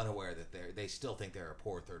still unaware that they still think they're a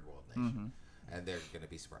poor third world nation, and they're going to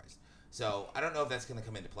be surprised. So I don't know if that's going to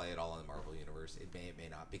come into play at all in the Marvel universe. It may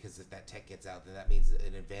not, because if that tech gets out, then that means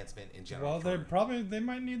an advancement in general. Well, they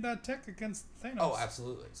might need that tech against Thanos. Oh,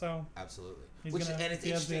 absolutely. So Absolutely. he's Which gonna, and it's he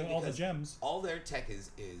has interesting all the because gems. all their tech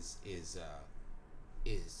is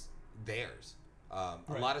theirs. A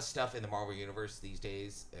Right. lot of stuff in the Marvel universe these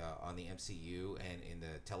days, on the MCU and in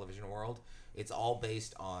the television world, it's all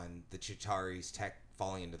based on the Chitauri's tech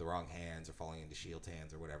falling into the wrong hands or falling into Shield's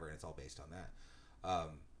hands or whatever, and it's all based on that.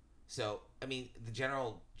 So, I mean, the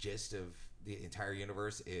general gist of the entire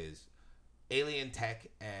universe is alien tech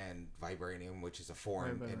and vibranium, which is a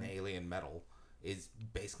form in alien metal, is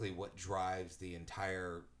basically what drives the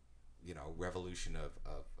entire, revolution of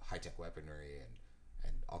high-tech weaponry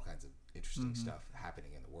and all kinds of interesting stuff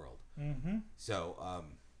happening in the world. Mm-hmm. So,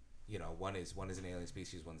 one is an alien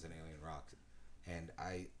species, one's an alien rock, and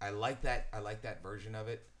I like that version of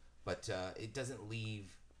it, but it doesn't leave.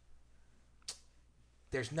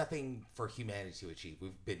 There's nothing for humanity to achieve.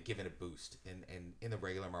 We've been given a boost, and in the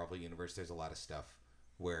regular Marvel universe, there's a lot of stuff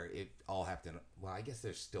where it all happened. Well, I guess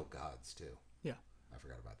there's still gods too. Yeah. I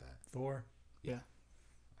forgot about that. Thor. Yeah.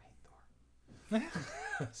 I hate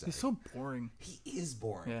Thor. He's so boring. He is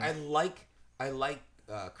boring. Yeah. I like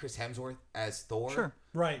Chris Hemsworth as Thor. Sure.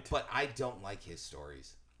 Right. But I don't like his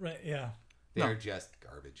stories. Right. Yeah. They're just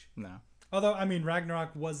garbage. No. Although I mean,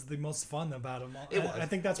 Ragnarok was the most fun about him. It was. I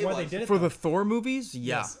think that's It why they was. did it For though. the Thor movies,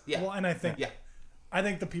 yeah. Yes. Yeah. Well, and I think Yeah. I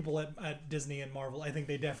think the people at Disney and Marvel, I think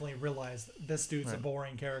they definitely realized this dude's a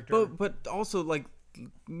boring character. But also, like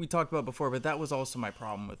we talked about before, but that was also my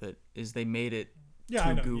problem with it, is they made it yeah, too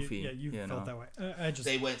I know. goofy. You felt know? that way. I just,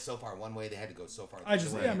 They went so far one way, they had to go so far the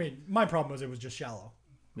other way. I mean, my problem was it was just shallow.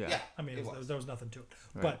 Yeah. Yeah. I mean, it was. there was nothing to it.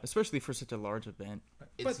 Right. But Especially for such a large event.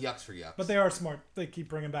 It's yucks for yucks. but they are smart. They keep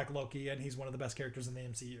bringing back Loki, and he's one of the best characters in the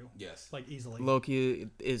MCU. Yes. Like easily. Loki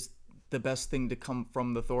is the best thing to come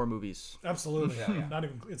from the Thor movies. Absolutely. Yeah.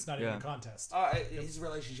 It's not even Yeah. a contest. His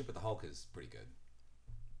relationship with the Hulk is pretty good.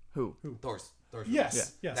 Who? Thor's Yes.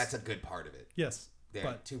 relationship. Yes. That's a good part of it. Yes. They're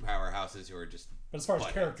But two powerhouses who are just. But as far as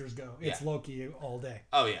But- characters go, it's Yeah. Loki all day.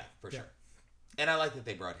 Oh yeah, for Yeah. sure. And I like that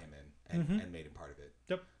they brought him in and made him part of it.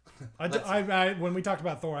 Yep. I when we talked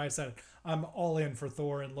about Thor, I said I'm all in for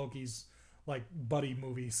Thor and Loki's like buddy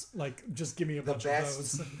movies. Like, just give me a bunch of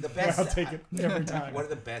those. The best. I'll take it every time. One of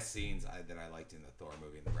the best scenes that I liked in the Thor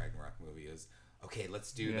movie, in the Ragnarok movie, is okay,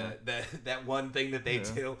 let's do Yeah. that one thing that they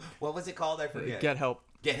do. What was it called? I forget. Get help.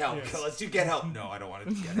 Get help. Yes. Let's do get help. No, I don't want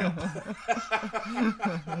to do get help.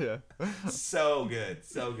 Yeah. So good.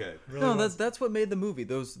 So good. Really No, was. that's what made the movie.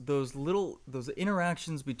 Those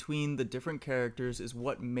interactions between the different characters is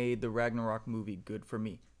what made the Ragnarok movie good for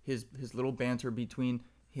me. His little banter between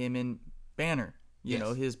him and Banner. You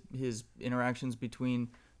know, his interactions between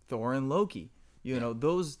Thor and Loki. You know,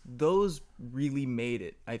 those really made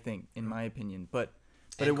it, I think, in my opinion. But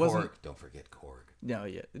And it wasn't. Korg. Don't forget Korg. No,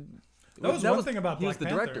 yeah. That was one thing about he was Black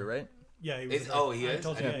the Panther. director, right? Yeah, he was. Is, the oh, director. he I is?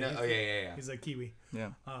 told I you, didn't know. Oh, yeah. He's a Kiwi. Yeah.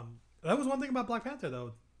 That was one thing about Black Panther,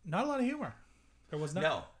 though. Not a lot of humor. There was not.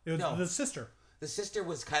 No, It was no. the sister. The sister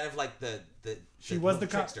was kind of like the She was the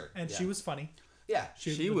trickster. and Yeah. she was funny. Yeah.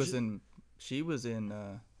 She was in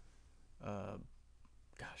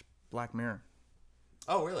Black Mirror,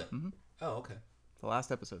 Oh, really? Oh, okay. the last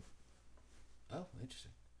episode. Oh,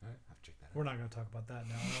 interesting. All right, I'll have to check that out. We're not going to talk about that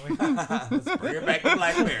now, are we? Let's bring it back to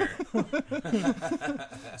Black Mirror.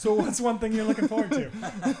 So what's one thing you're looking forward to?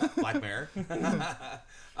 Black Mirror.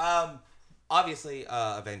 Obviously,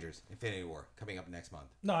 Avengers: Infinity War coming up next month.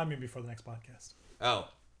 No, I mean before the next podcast. Oh,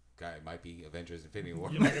 God, it might be Avengers: Infinity War.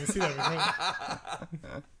 You're not going to see that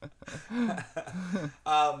before.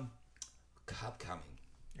 Upcoming.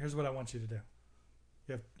 Here's what I want you to do.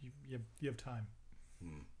 You have time.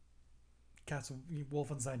 Castle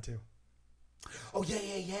Wolfenstein 2. Oh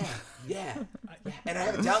yeah. And I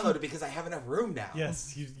haven't downloaded because I have enough room now.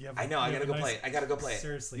 Yes, you have. I know. I you gotta have go a play nice- it. I gotta go play it.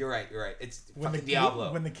 Seriously. You're right. It's When fucking the,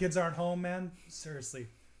 Diablo. When the kids aren't home, man, seriously,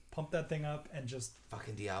 pump that thing up and just.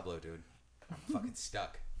 Fucking Diablo, dude. I'm fucking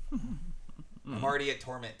stuck. I'm already at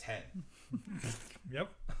Torment 10. Yep.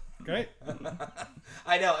 Great.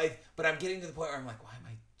 I know, but I'm getting to the point where I'm like, why am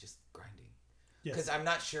I just grinding? Yes. Because I'm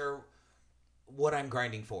not sure what I'm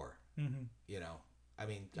grinding for. You know, I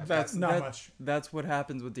mean, I've That's got, Not much. That's what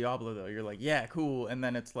happens with Diablo, though. You're like, yeah, cool, and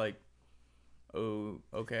then it's like, oh,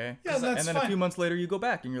 okay. Yeah, that's and then fine. a few months later, you go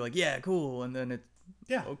back, and you're like, yeah, cool, and then it's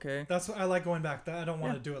Yeah. okay. That's what I like going back. I don't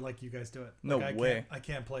want to do it like you guys do it. No Like, way. I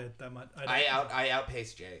can't play it that much. I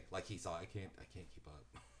outpaced Jay. Like he saw, I can't keep up.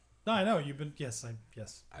 No, I know you've been. Yes.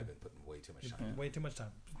 I've been putting way too much time. Way too much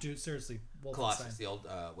time. Dude, seriously. Wolfenstein. Colossus, the old,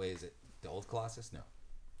 wait, is it the old Colossus? No.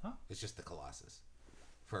 Huh? It's just the Colossus.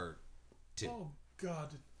 For 2. Oh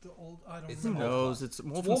God, the old. I don't It's Who the know. knows? It's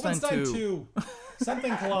Wolfenstein, Wolfenstein 2. 2.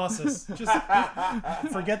 Something Colossus. Just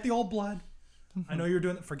forget the old blood. I know you're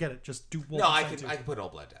doing it. Forget it. Just do Wolfenstein No, I 2. can put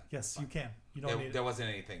Old Blood down. Yes, you can. You don't need There it. wasn't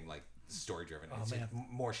anything like story driven. Oh, It's man. just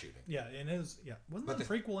more shooting. Yeah, it is. Yeah, wasn't But that a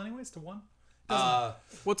prequel anyways to 1?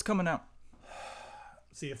 What's coming out?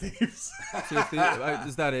 Sea of Thieves.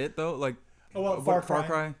 Is that it though? Like, Oh well, what, Far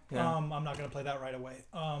Cry. Yeah. I'm not gonna play that right away.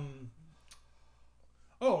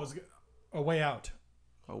 It was A Way Out.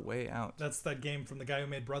 A Way Out. That's that game from the guy who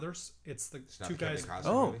made Brothers. It's the It's not two the Kevin guys. Costner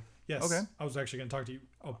Oh. movie. Yes. Okay. I was actually gonna talk to you.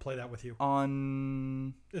 I'll play that with you.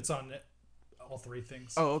 On. It's on all 3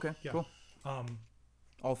 things. Oh, okay. Yeah. Cool. Um,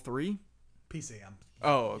 All 3. PC.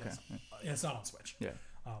 Oh, okay. Yes. It's not on Switch. Yeah.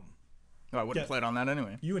 Um, Oh, I wouldn't Yeah. play it on that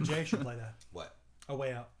anyway. you and Jay should play that. What? A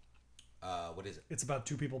Way Out. What is it? It's about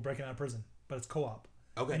 2 people breaking out of prison, but it's co-op.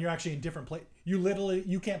 Okay. And you're actually in different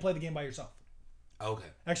you can't play the game by yourself. Okay.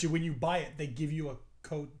 Actually, when you buy it, they give you a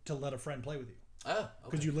code to let a friend play with you. Oh, okay.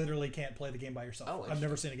 Because you literally can't play the game by yourself. Oh, I've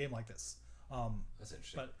never seen a game like this. That's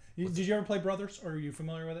interesting. But did you ever play Brothers? Or are you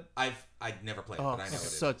familiar with it? I've never played it, Oh, but I know it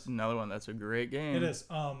is. such another one. That's a great game. It is.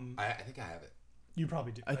 I think I have it. You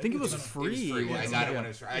probably do. I think it was It's- free. It was free. I wasn't got it? it when it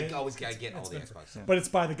was free. I It- always get all it's the been free. Xbox. But it's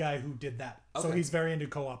by the guy who did that. So Okay. he's very into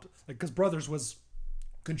co-op. Because Brothers was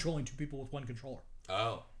controlling 2 people with 1 controller.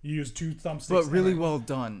 Oh. You use 2 thumbsticks. But really and- well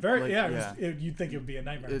done. Very Like, yeah. You'd think it would be a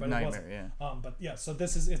nightmare, but it nightmare, wasn't. yeah. But yeah, so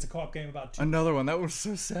it's a co-op game about 2. Another one that was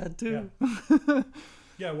so sad too.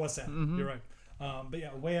 Yeah, it was sad. Mm-hmm. You're right. But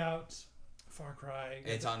yeah, Way Out, Far Cry.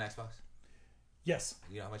 It's on Xbox. Yes.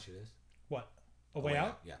 You know how much it is? What? A Way Way Out?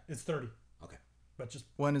 Out, yeah. It's 30. Okay. But just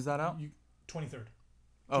When is that out? 23rd.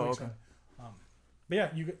 Oh, weeks okay. away. But yeah,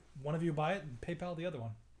 one of you buy it and PayPal the other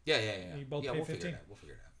one. Yeah. You both yeah, pay we'll figure 15. it out. We'll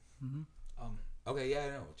figure it out. Okay, yeah, I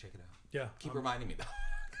know. We'll check it out. Yeah. Keep reminding me though,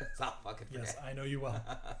 because I'll fucking forget. Yes, I know you will.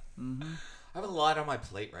 I have a lot on my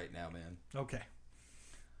plate right now, man. Okay.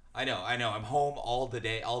 I know. I'm home all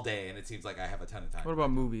day, and it seems like I have a ton of time. What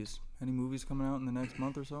about movies? Any movies coming out in the next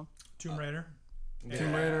month or so? Tomb Raider.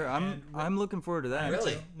 Tomb Raider. and- I'm looking forward to that.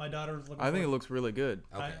 Really? My daughter's looking I think it for looks really good.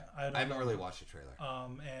 Okay. I don't I haven't know. really watched the trailer.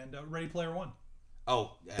 And Ready Player One.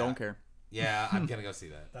 Oh, yeah. Don't care. Yeah, I'm gonna go see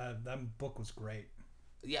that. That book was great.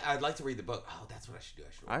 Yeah, I'd like to read the book. Oh, that's what I should do.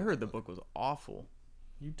 I heard the book was awful.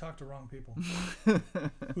 You talk to wrong people.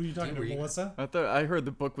 Who are you talking to, read? Melissa? I heard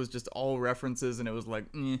the book was just all references, and it was like,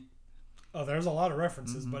 Oh, there's a lot of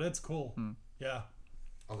references, but it's cool. Yeah,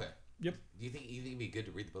 Okay. Yep. Do you think it'd be good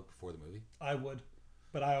to read the book before the movie? I would,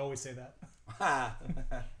 but I always say that.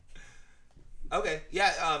 Okay.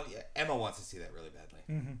 Yeah. Emma wants to see that really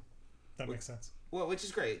badly. That makes sense. Well, which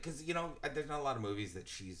is great because there's not a lot of movies that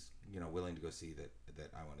she's willing to go see that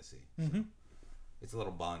I want to see. So it's a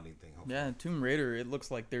little bonding thing. Hopefully. yeah, Tomb Raider. It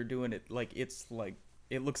looks like they're doing it like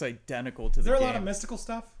it looks identical to Is the there a game. lot of mystical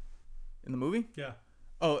stuff? In the movie. Yeah.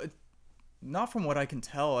 Oh, not from what I can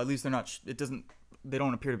tell. At least they're not. It doesn't. They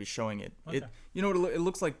don't appear to be showing it. Okay. It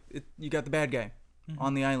looks like you got the bad guy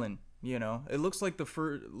on the island. It looks like the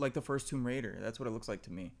first Tomb Raider. That's what it looks like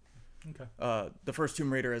to me. Okay. The first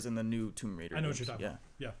Tomb Raider, as in the new Tomb Raider. I know what games. you're talking about.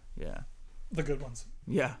 Yeah. Yeah. The good ones.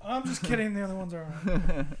 Yeah. I'm just kidding. The other ones are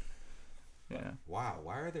alright. Yeah. Wow.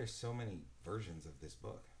 Why are there so many versions of this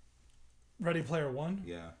book? Ready Player One.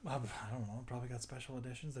 Yeah. I don't know. Probably got special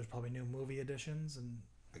editions. There's probably new movie editions and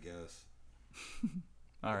I guess.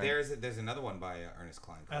 All right. There's another one by Ernest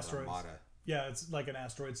Cline called Asteroids. Armada. yeah, it's like an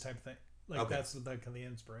asteroids type thing. Like Okay. that's the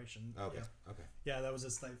inspiration. Okay. Yeah. Okay. Yeah, that was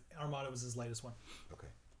his like Armada was his latest one. Okay.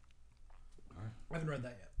 I haven't read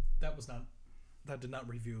that yet. That did not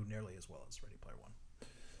review nearly as well as Ready Player One.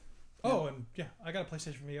 Oh, and yeah, I got a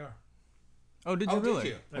PlayStation VR. Oh, did you Oh, did really?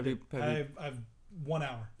 you? Have you? I've 1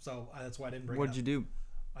 hour, so that's why I didn't bring What'd it you up. do?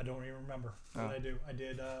 I don't even remember. What Oh. did I do? I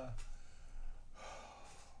did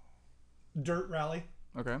Dirt Rally.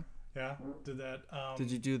 Okay. Yeah, did that.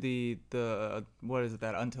 Did you do the what is it,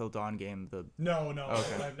 that Until Dawn game? No,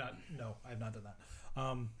 Okay. I've not. No, I've not done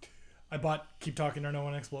that. I bought Keep Talking or No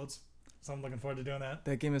One Explodes, so I'm looking forward to doing that.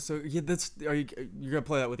 That game is so you're gonna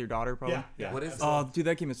play that with your daughter probably? Yeah. What is absolutely. Oh, dude,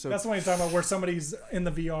 that game is so. That's the one you're talking about, where somebody's in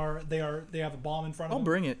the VR. They have a bomb in front of I'll them,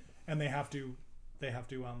 bring it. and they have to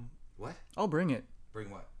What? I'll bring it. Bring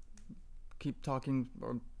what? Keep talking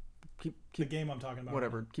or keep the game I'm talking about.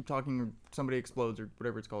 whatever. Keep talking or somebody explodes or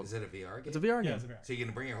whatever it's called. Is it a VR game? It's a VR Yeah, game. it's a VR. So you're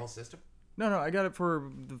gonna bring your whole system? No, I got it for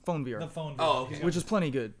the phone VR, The phone. Oh, VR, okay. yeah. which is plenty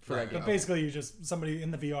good for Right, that game. But basically, somebody in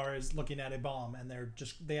the VR is looking at a bomb, and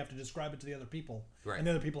they have to describe it to the other people, Right. and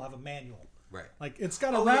the other people have a manual. Right. Like it's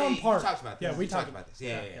got a Oh, round you part. talked about this. Yeah, we You talked about this.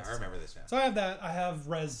 Yeah. yes. I remember this now. So I have that. I have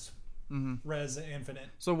Res Infinite.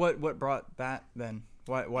 So what brought that then?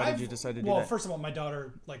 Why did you decide to do well, that? first of all, my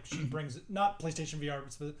daughter she brings not PlayStation VR,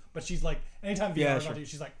 but she's like anytime VR Yeah, is sure. on,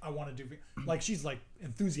 she's like I want to do like she's like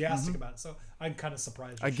enthusiastic about it. So I'm kind of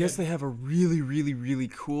surprised. I guess they have a really, really, really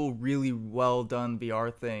cool, really well done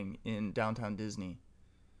VR thing in downtown Disney.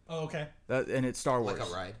 Oh, okay. And it's Star Wars. Like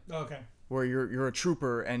a ride. Oh, okay. Where you're a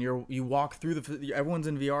trooper and you walk through everyone's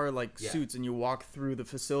in VR Yeah. suits, and you walk through the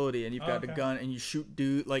facility and you've got okay. a gun and you shoot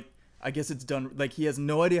dude. Like, I guess it's done, like, he has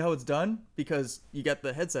no idea how it's done because you got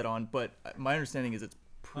the headset on, but my understanding is it's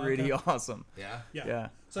pretty awesome. Yeah. Yeah.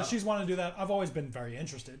 So she's wanted to do that. I've always been very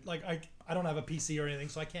interested. Like I don't have a PC or anything,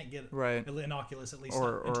 so I can't get Right. an Oculus at least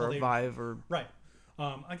Or until a Vive or Right.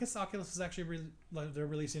 I guess Oculus is actually they're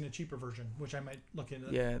releasing a cheaper version, which I might look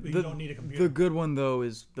into. yeah. But you don't need a computer. The good one though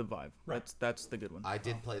is the Vive. Right. That's the good one. I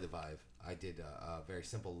did play the Vive. I did a very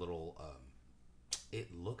simple little.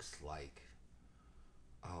 It looks like.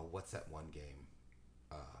 Oh, what's that one game?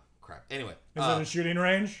 Crap. Anyway. Is it a shooting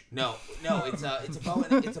range? No. It's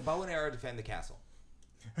a bow and arrow defend the castle.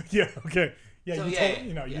 Yeah. Okay. Yeah. So, you yeah, told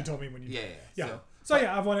yeah, you told me when you. Yeah. So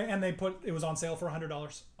yeah, I've wanted, and it was on sale for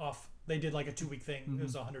 $100 off. They did like a 2-week thing. It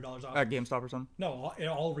was $100 off. At GameStop or something. No,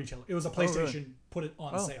 all retail. It was a really? PlayStation put it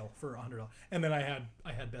on Oh. sale for $100, and then I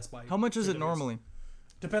had Best Buy. How much is it deliveries. normally?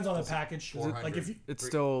 Depends on the package. Like if you It's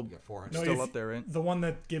still Yeah, 400. no, still if- up there, right? the one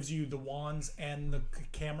that gives you the wands and the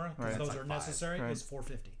camera, because Right. those That's are like $5. necessary, Right. is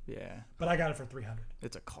 $450. Yeah. But I got it for $300.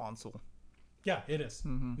 It's a console. Yeah, it is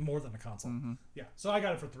more than a console. Yeah, so I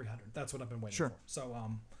got it for $300. That's what I've been waiting Sure. for.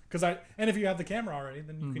 So because and if you have the camera already,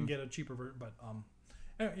 then you can get a cheaper version. But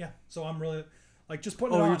anyway, yeah. So I'm really like just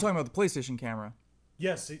putting it Oh, on. you're talking about the PlayStation camera.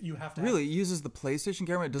 Yes, you have to. Really? It uses the PlayStation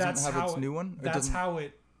camera? It doesn't That's have how its it- new one? It That's doesn't... how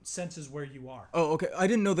it senses where you are. Oh, okay. I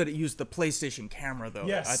didn't know that it used the PlayStation camera though.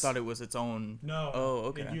 Yes. I thought it was its own. No. Oh,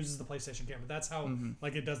 okay. It uses the PlayStation camera. That's how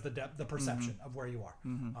like it does the depth, the perception of where you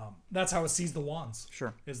are. That's how it sees the wands.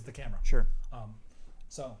 Sure. Is the camera. Sure.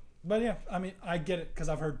 So, but yeah, I mean, I get it because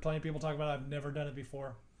I've heard plenty of people talk about it. I've never done it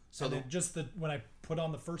before. So And the- then just when I put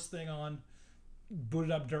on the first thing on,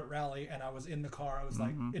 booted up Dirt Rally, and I was in the car, I was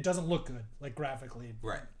like, it doesn't look good, like graphically.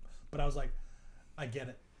 Right. But I was like, I get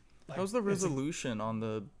it. Like, How's the resolution on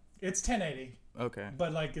the? It's 1080, Okay.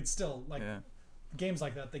 but like it's still like Yeah. games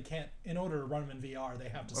like that. They can't, in order to run them in VR, they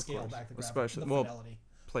have to scale course. back the graphics, Especially- the well, fidelity.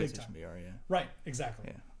 Big PlayStation time. VR. Yeah. Right. Exactly.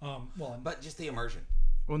 Yeah. Well, and But just the immersion.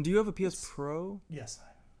 Well, do you have a PS Pro? Yes.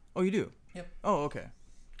 Oh, you do. Yep. Oh, okay.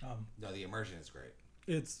 No, the immersion is great.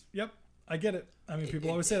 It's yep. I get it. I mean, people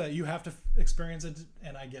it- always say that you have to experience it,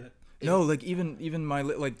 and I get it. No, like even my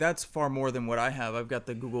like that's far more than what I have. I've got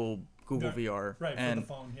the Google Yeah, VR, Right and for the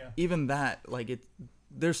phone. Yeah. even that, like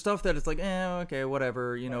there's stuff that it's like, okay,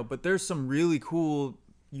 whatever, know. But there's some really cool,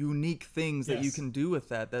 unique things that you Yes. can do with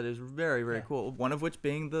that is very, very Yeah. cool. One of which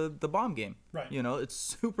being the bomb game. Right. It's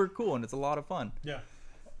super cool and it's a lot of fun. Yeah.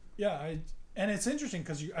 Yeah. And it's interesting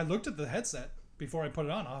because I looked at the headset before I put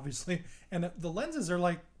it on, obviously, and the lenses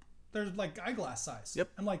are they're like eyeglass size. Yep.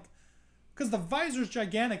 I'm like, because the visor's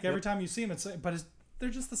gigantic every time you see them, they're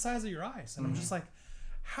just the size of your eyes, and I'm just like,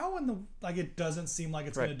 how in the it doesn't seem like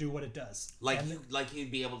it's Right. going to do what it does. Like And-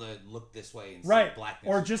 you'd be able to look this way and see right, blackness.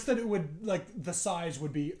 or just that it would the size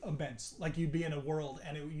would be immense. Like you'd be in a world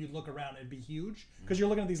and you'd look around and it'd be huge because you're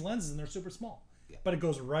looking at these lenses and they're super small. Yeah. But it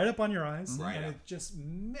goes right up on your eyes, Right and up. it just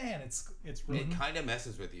it's really It kind of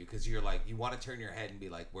messes with you because you're like, you want to turn your head and be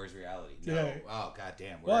like, "Where's reality?" No. Yeah. Oh god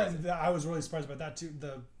damn. well. Where is And it? I was really surprised about that too.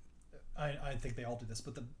 I think they all do this,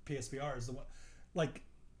 but the PSVR is the one. Like,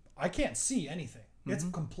 I can't see anything. It's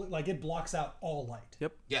complete. Like it blocks out all light.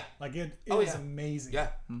 Yep. Yeah. Like it Oh, is yeah. amazing. Yeah.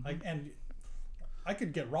 Like and I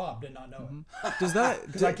could get robbed and not know it Does that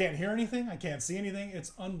because I can't hear anything. I can't see anything.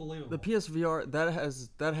 It's unbelievable. the PSVR that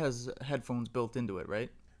has headphones built into it,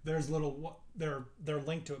 right? There's they're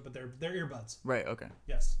linked to it, but they're earbuds. Right. Okay.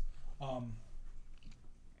 Yes.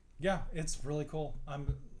 Yeah, it's really cool. I'm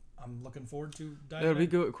looking forward to diving It'd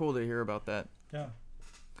be in. cool to hear about that. Yeah.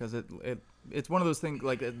 Because it's one of those things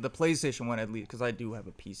like the PlayStation one, at least, because I do have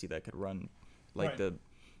a PC that could run like Right.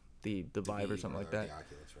 the Vive or something like that. The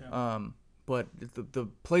Oculus, right? Yeah. But the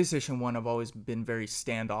PlayStation one, I've always been very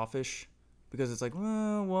standoffish because it's like,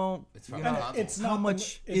 well, It's from you the know, console. it's how not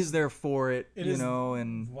much it's- is there for it, it you is- know?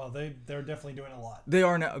 And Well, they're definitely doing a lot. they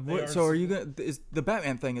are now. They are So are you gonna? Is the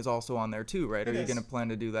Batman thing is also on there too, right? Are It you is. gonna plan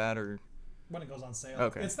to do that or? When it goes on sale.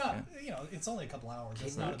 Okay, It's not, it's only a couple hours.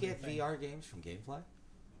 It's Can not you a big get thing. VR games from GameFly?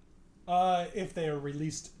 If they are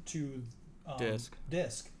released to Disc.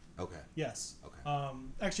 Disc, Okay. yes. Okay.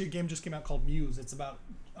 Actually, a game just came out called Muse. It's about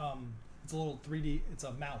it's a little 3D. It's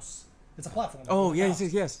a mouse. It's a platform. Oh with a yes,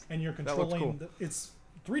 mouse. yes. And you're That looks controlling. cool. It's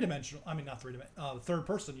three-dimensional. I mean, not three-dimensional. Third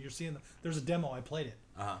person. You're seeing. There's a demo. I played it.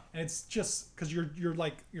 Uh-huh. And it's just because you're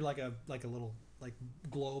like a little like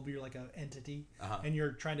globe. You're like an entity, and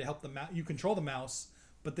you're trying to help the mouse. You control the mouse,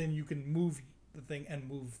 but then you can move the thing and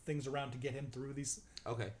move things around to get him through these.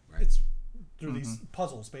 Okay. Right. It's through these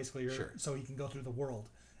puzzles basically, Sure. so he can go through the world.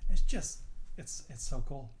 It's just it's so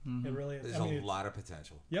cool. It really is. There's I mean, a lot of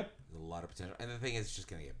potential. Yep. There's a lot of potential, and the thing is, it's just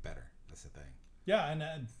gonna get better. That's the thing. Yeah, and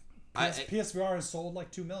I- PSVR has sold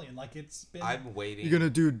like 2 million. Like it's been I'm waiting. You gonna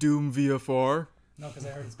do Doom VFR? no, because I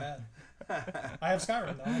heard it's bad. I have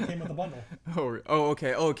Skyrim though. It came with a bundle. Oh,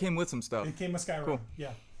 okay. Oh, it came with some stuff. It came with Skyrim. Cool.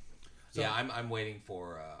 Yeah. Yeah, I'm waiting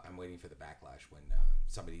for the backlash when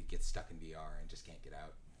somebody gets stuck in VR and just can't get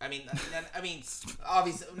out. I mean,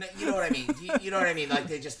 obviously, you know what I mean. You know what I mean? Like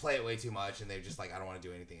they just play it way too much, and they're just like, I don't want to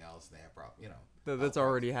do anything else, and they have problems. You know. That's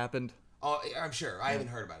already happened. Oh, I'm sure. I haven't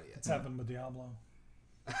heard about it It's yet. happened with Diablo.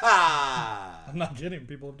 Ha! I'm not kidding.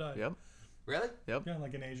 People have died. Yep. Really? Yep. Yeah,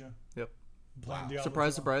 like in Asia. Yep. Playing Wow. Diablo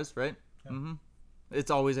Surprise, as well. surprise, right? Mm-hmm. It's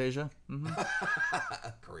always Asia. Mm-hmm.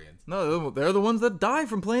 Koreans. No, they're the ones that die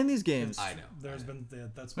from playing these games. I know. There's been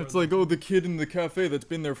that's where It's like, oh, the kid in the cafe that's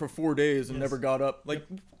been there for 4 days and Yes. never got up. Like,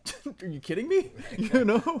 are you kidding me? You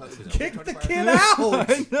know? Let's do that. kick the 25 kid out.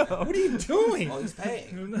 I know. What are you doing? Well, he's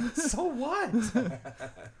paying. So what?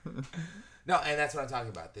 No, and that's what I'm talking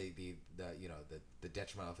about. The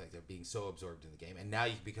detrimental effect of being so absorbed in the game, and now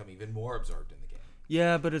you become even more absorbed in the game.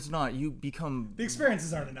 Yeah, but it's not. You become The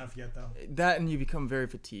experiences aren't enough yet, though. that, and you become very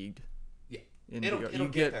fatigued. Yeah. In It'll VR. get you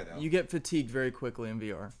get there, though. you get fatigued very quickly in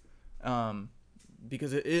VR,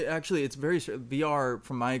 because it actually it's very VR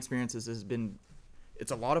from my experiences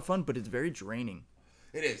it's a lot of fun, but it's very draining.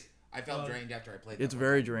 It is. I felt drained after I played that It's one.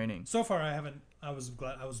 very draining. So far, I haven't. I was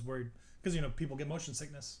worried because people get motion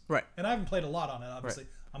sickness, Right. and I haven't played a lot on it. Obviously,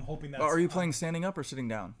 I'm hoping that's. Are you playing standing up or sitting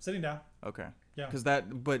down? sitting down? Okay. Yeah. Because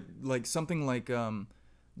but like something like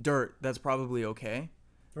Dirt, that's probably okay.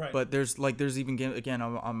 Right. But there's even game again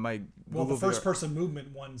on my well, Google the first VR, person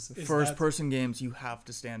movement ones. Is first that- person games you have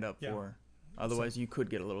to stand up Yeah. for, otherwise you could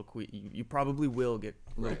get a little you probably will get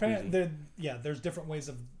a little Depending, queasy. there's different ways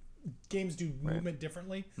of games do movement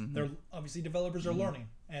differently. They're obviously developers are learning,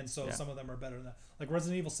 and so Yeah. some of them are better than that. Like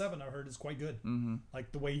Resident Evil 7, I heard is quite good.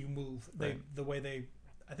 Like the way you move, Right. the way they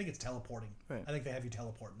I think it's teleporting. Right. I think they have you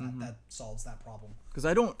teleport, and that solves that problem. Because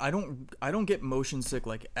I don't get motion sick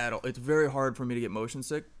like at all. It's very hard for me to get motion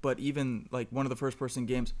sick. But even like one of the first person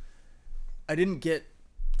games, I didn't get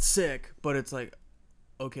sick, but it's like,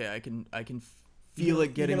 okay, I can feel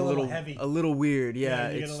it getting get a little heavy. a little weird. Yeah,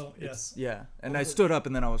 you get it's, a little- it's yeah. And I stood up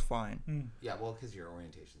and then I was fine. Yeah, well, because your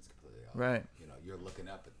orientation's completely off. Right. You know, you're looking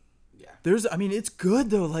up and I mean, it's good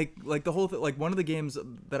though. Like the whole thing. Like one of the games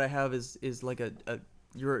that I have is like a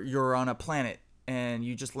you're on a planet and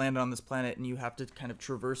you just land on this planet and you have to kind of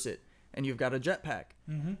traverse it and you've got a jetpack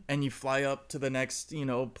and you fly up to the next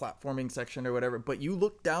platforming section or whatever. But you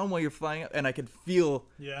look down while you're flying up and I could feel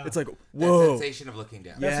it's like that whoa. sensation of looking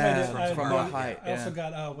down. That's Yeah, what I did. from the height. I also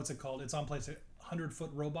got what's it called? It's on PlayStation. 100-foot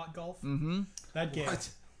robot golf. Mm-hmm. That game. What?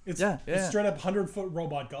 It's Yeah. straight up 100-foot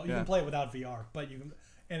robot golf. You Yeah. can play it without VR, but you can,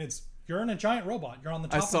 and you're in a giant robot. You're on the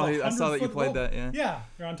top. saw of a you- I saw that you 100-foot played that, yeah. Yeah,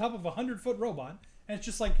 you're on top of a 100-foot robot, and it's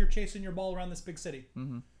just like you're chasing your ball around this big city.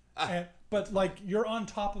 Mm-hmm. But like you're on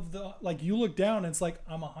top of the you look down, and it's like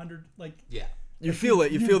I'm 100. Like Yeah. You feel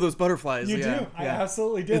it. You feel those butterflies. you yeah. do. I Yeah.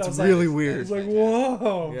 absolutely did. It's I was really like, weird. It's like Fantastic.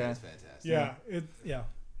 whoa. Yeah. That's fantastic. Yeah.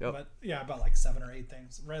 Yep. But yeah, about like 7 or 8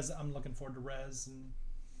 things. Res, I'm looking forward to Res,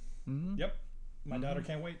 and yep, my daughter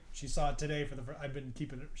can't wait. She saw it today for the. I've been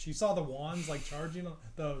keeping it. She saw the wands like charging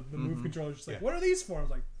the move controller. She's like, "What are these for?" I was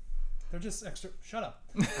like, "They're just extra." Shut up.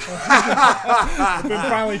 But then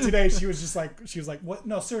finally today, she was like, "What?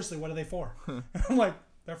 No, seriously, what are they for?" I'm like,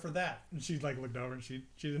 "They're for that." And she like looked over and she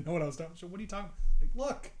didn't know what I was talking. So what are you talking? Like,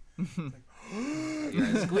 look. You're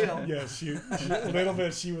a squeal. Yeah, she a little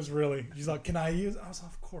bit. She was really. She's like, "Can I use?" I was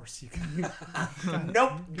like, "Of course you can use."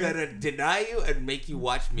 Nope. Gonna deny you and make you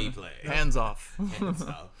watch me play. Hands off. And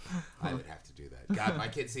so I would have to do that. God, my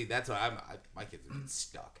kids. See, that's why my kids would get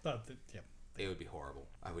stuck. Yeah. It would be horrible.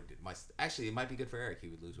 Actually, it might be good for Eric. He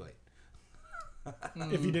would lose weight.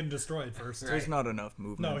 If you didn't destroy it first. There's not enough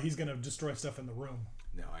movement. No, he's gonna destroy stuff in the room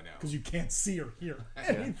No, I know. because you can't see or hear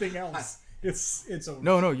anything else. It's a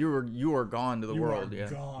No, you are gone to the you world. are Yeah.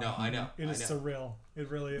 gone. No, I know. It is I know. surreal. It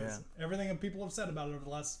really is. Everything that people have said about it over the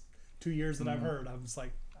last 2 years that I've heard, I'm just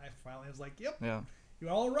like, I finally was like, yep, Yeah. you're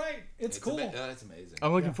all right. It's cool. It's amazing.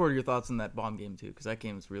 I'm looking forward to your thoughts on that bomb game too, because that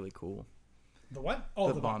game is really cool. The what?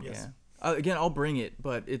 Oh, the bomb. Yes. Yeah. Again, I'll bring it,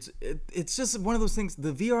 but it's just one of those things.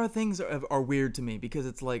 The VR things are weird to me because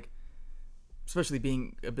it's like, especially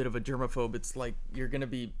being a bit of a germaphobe, it's like you're gonna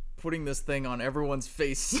be putting this thing on everyone's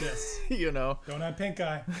face. Yes. Don't have pink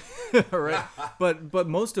eye. Right. But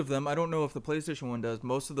most of them, I don't know if the PlayStation one does.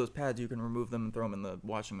 Most of those pads you can remove them and throw them in the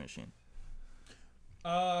washing machine.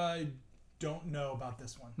 I don't know about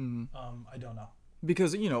this one. Mm-hmm. I don't know.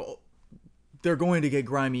 Because they're going to get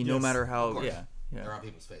grimy no Yes, matter Of how. course. Yeah. They're on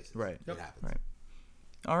people's faces. Right. It Yep. happens. Right.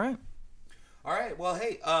 All right. All right. Well,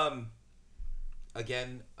 hey.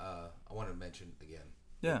 Again, I wanted to mention again.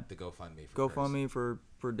 Yeah. The GoFundMe. For GoFundMe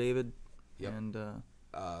for David. Yep. And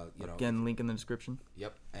again, link in the description.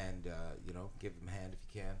 Yep. And give them a hand if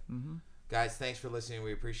you can. Mm-hmm. Guys, thanks for listening.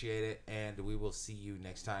 We appreciate it, and we will see you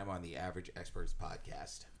next time on the Average Experts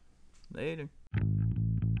podcast. Later.